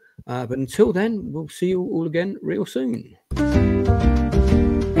below. But until then, we'll see you all again real soon.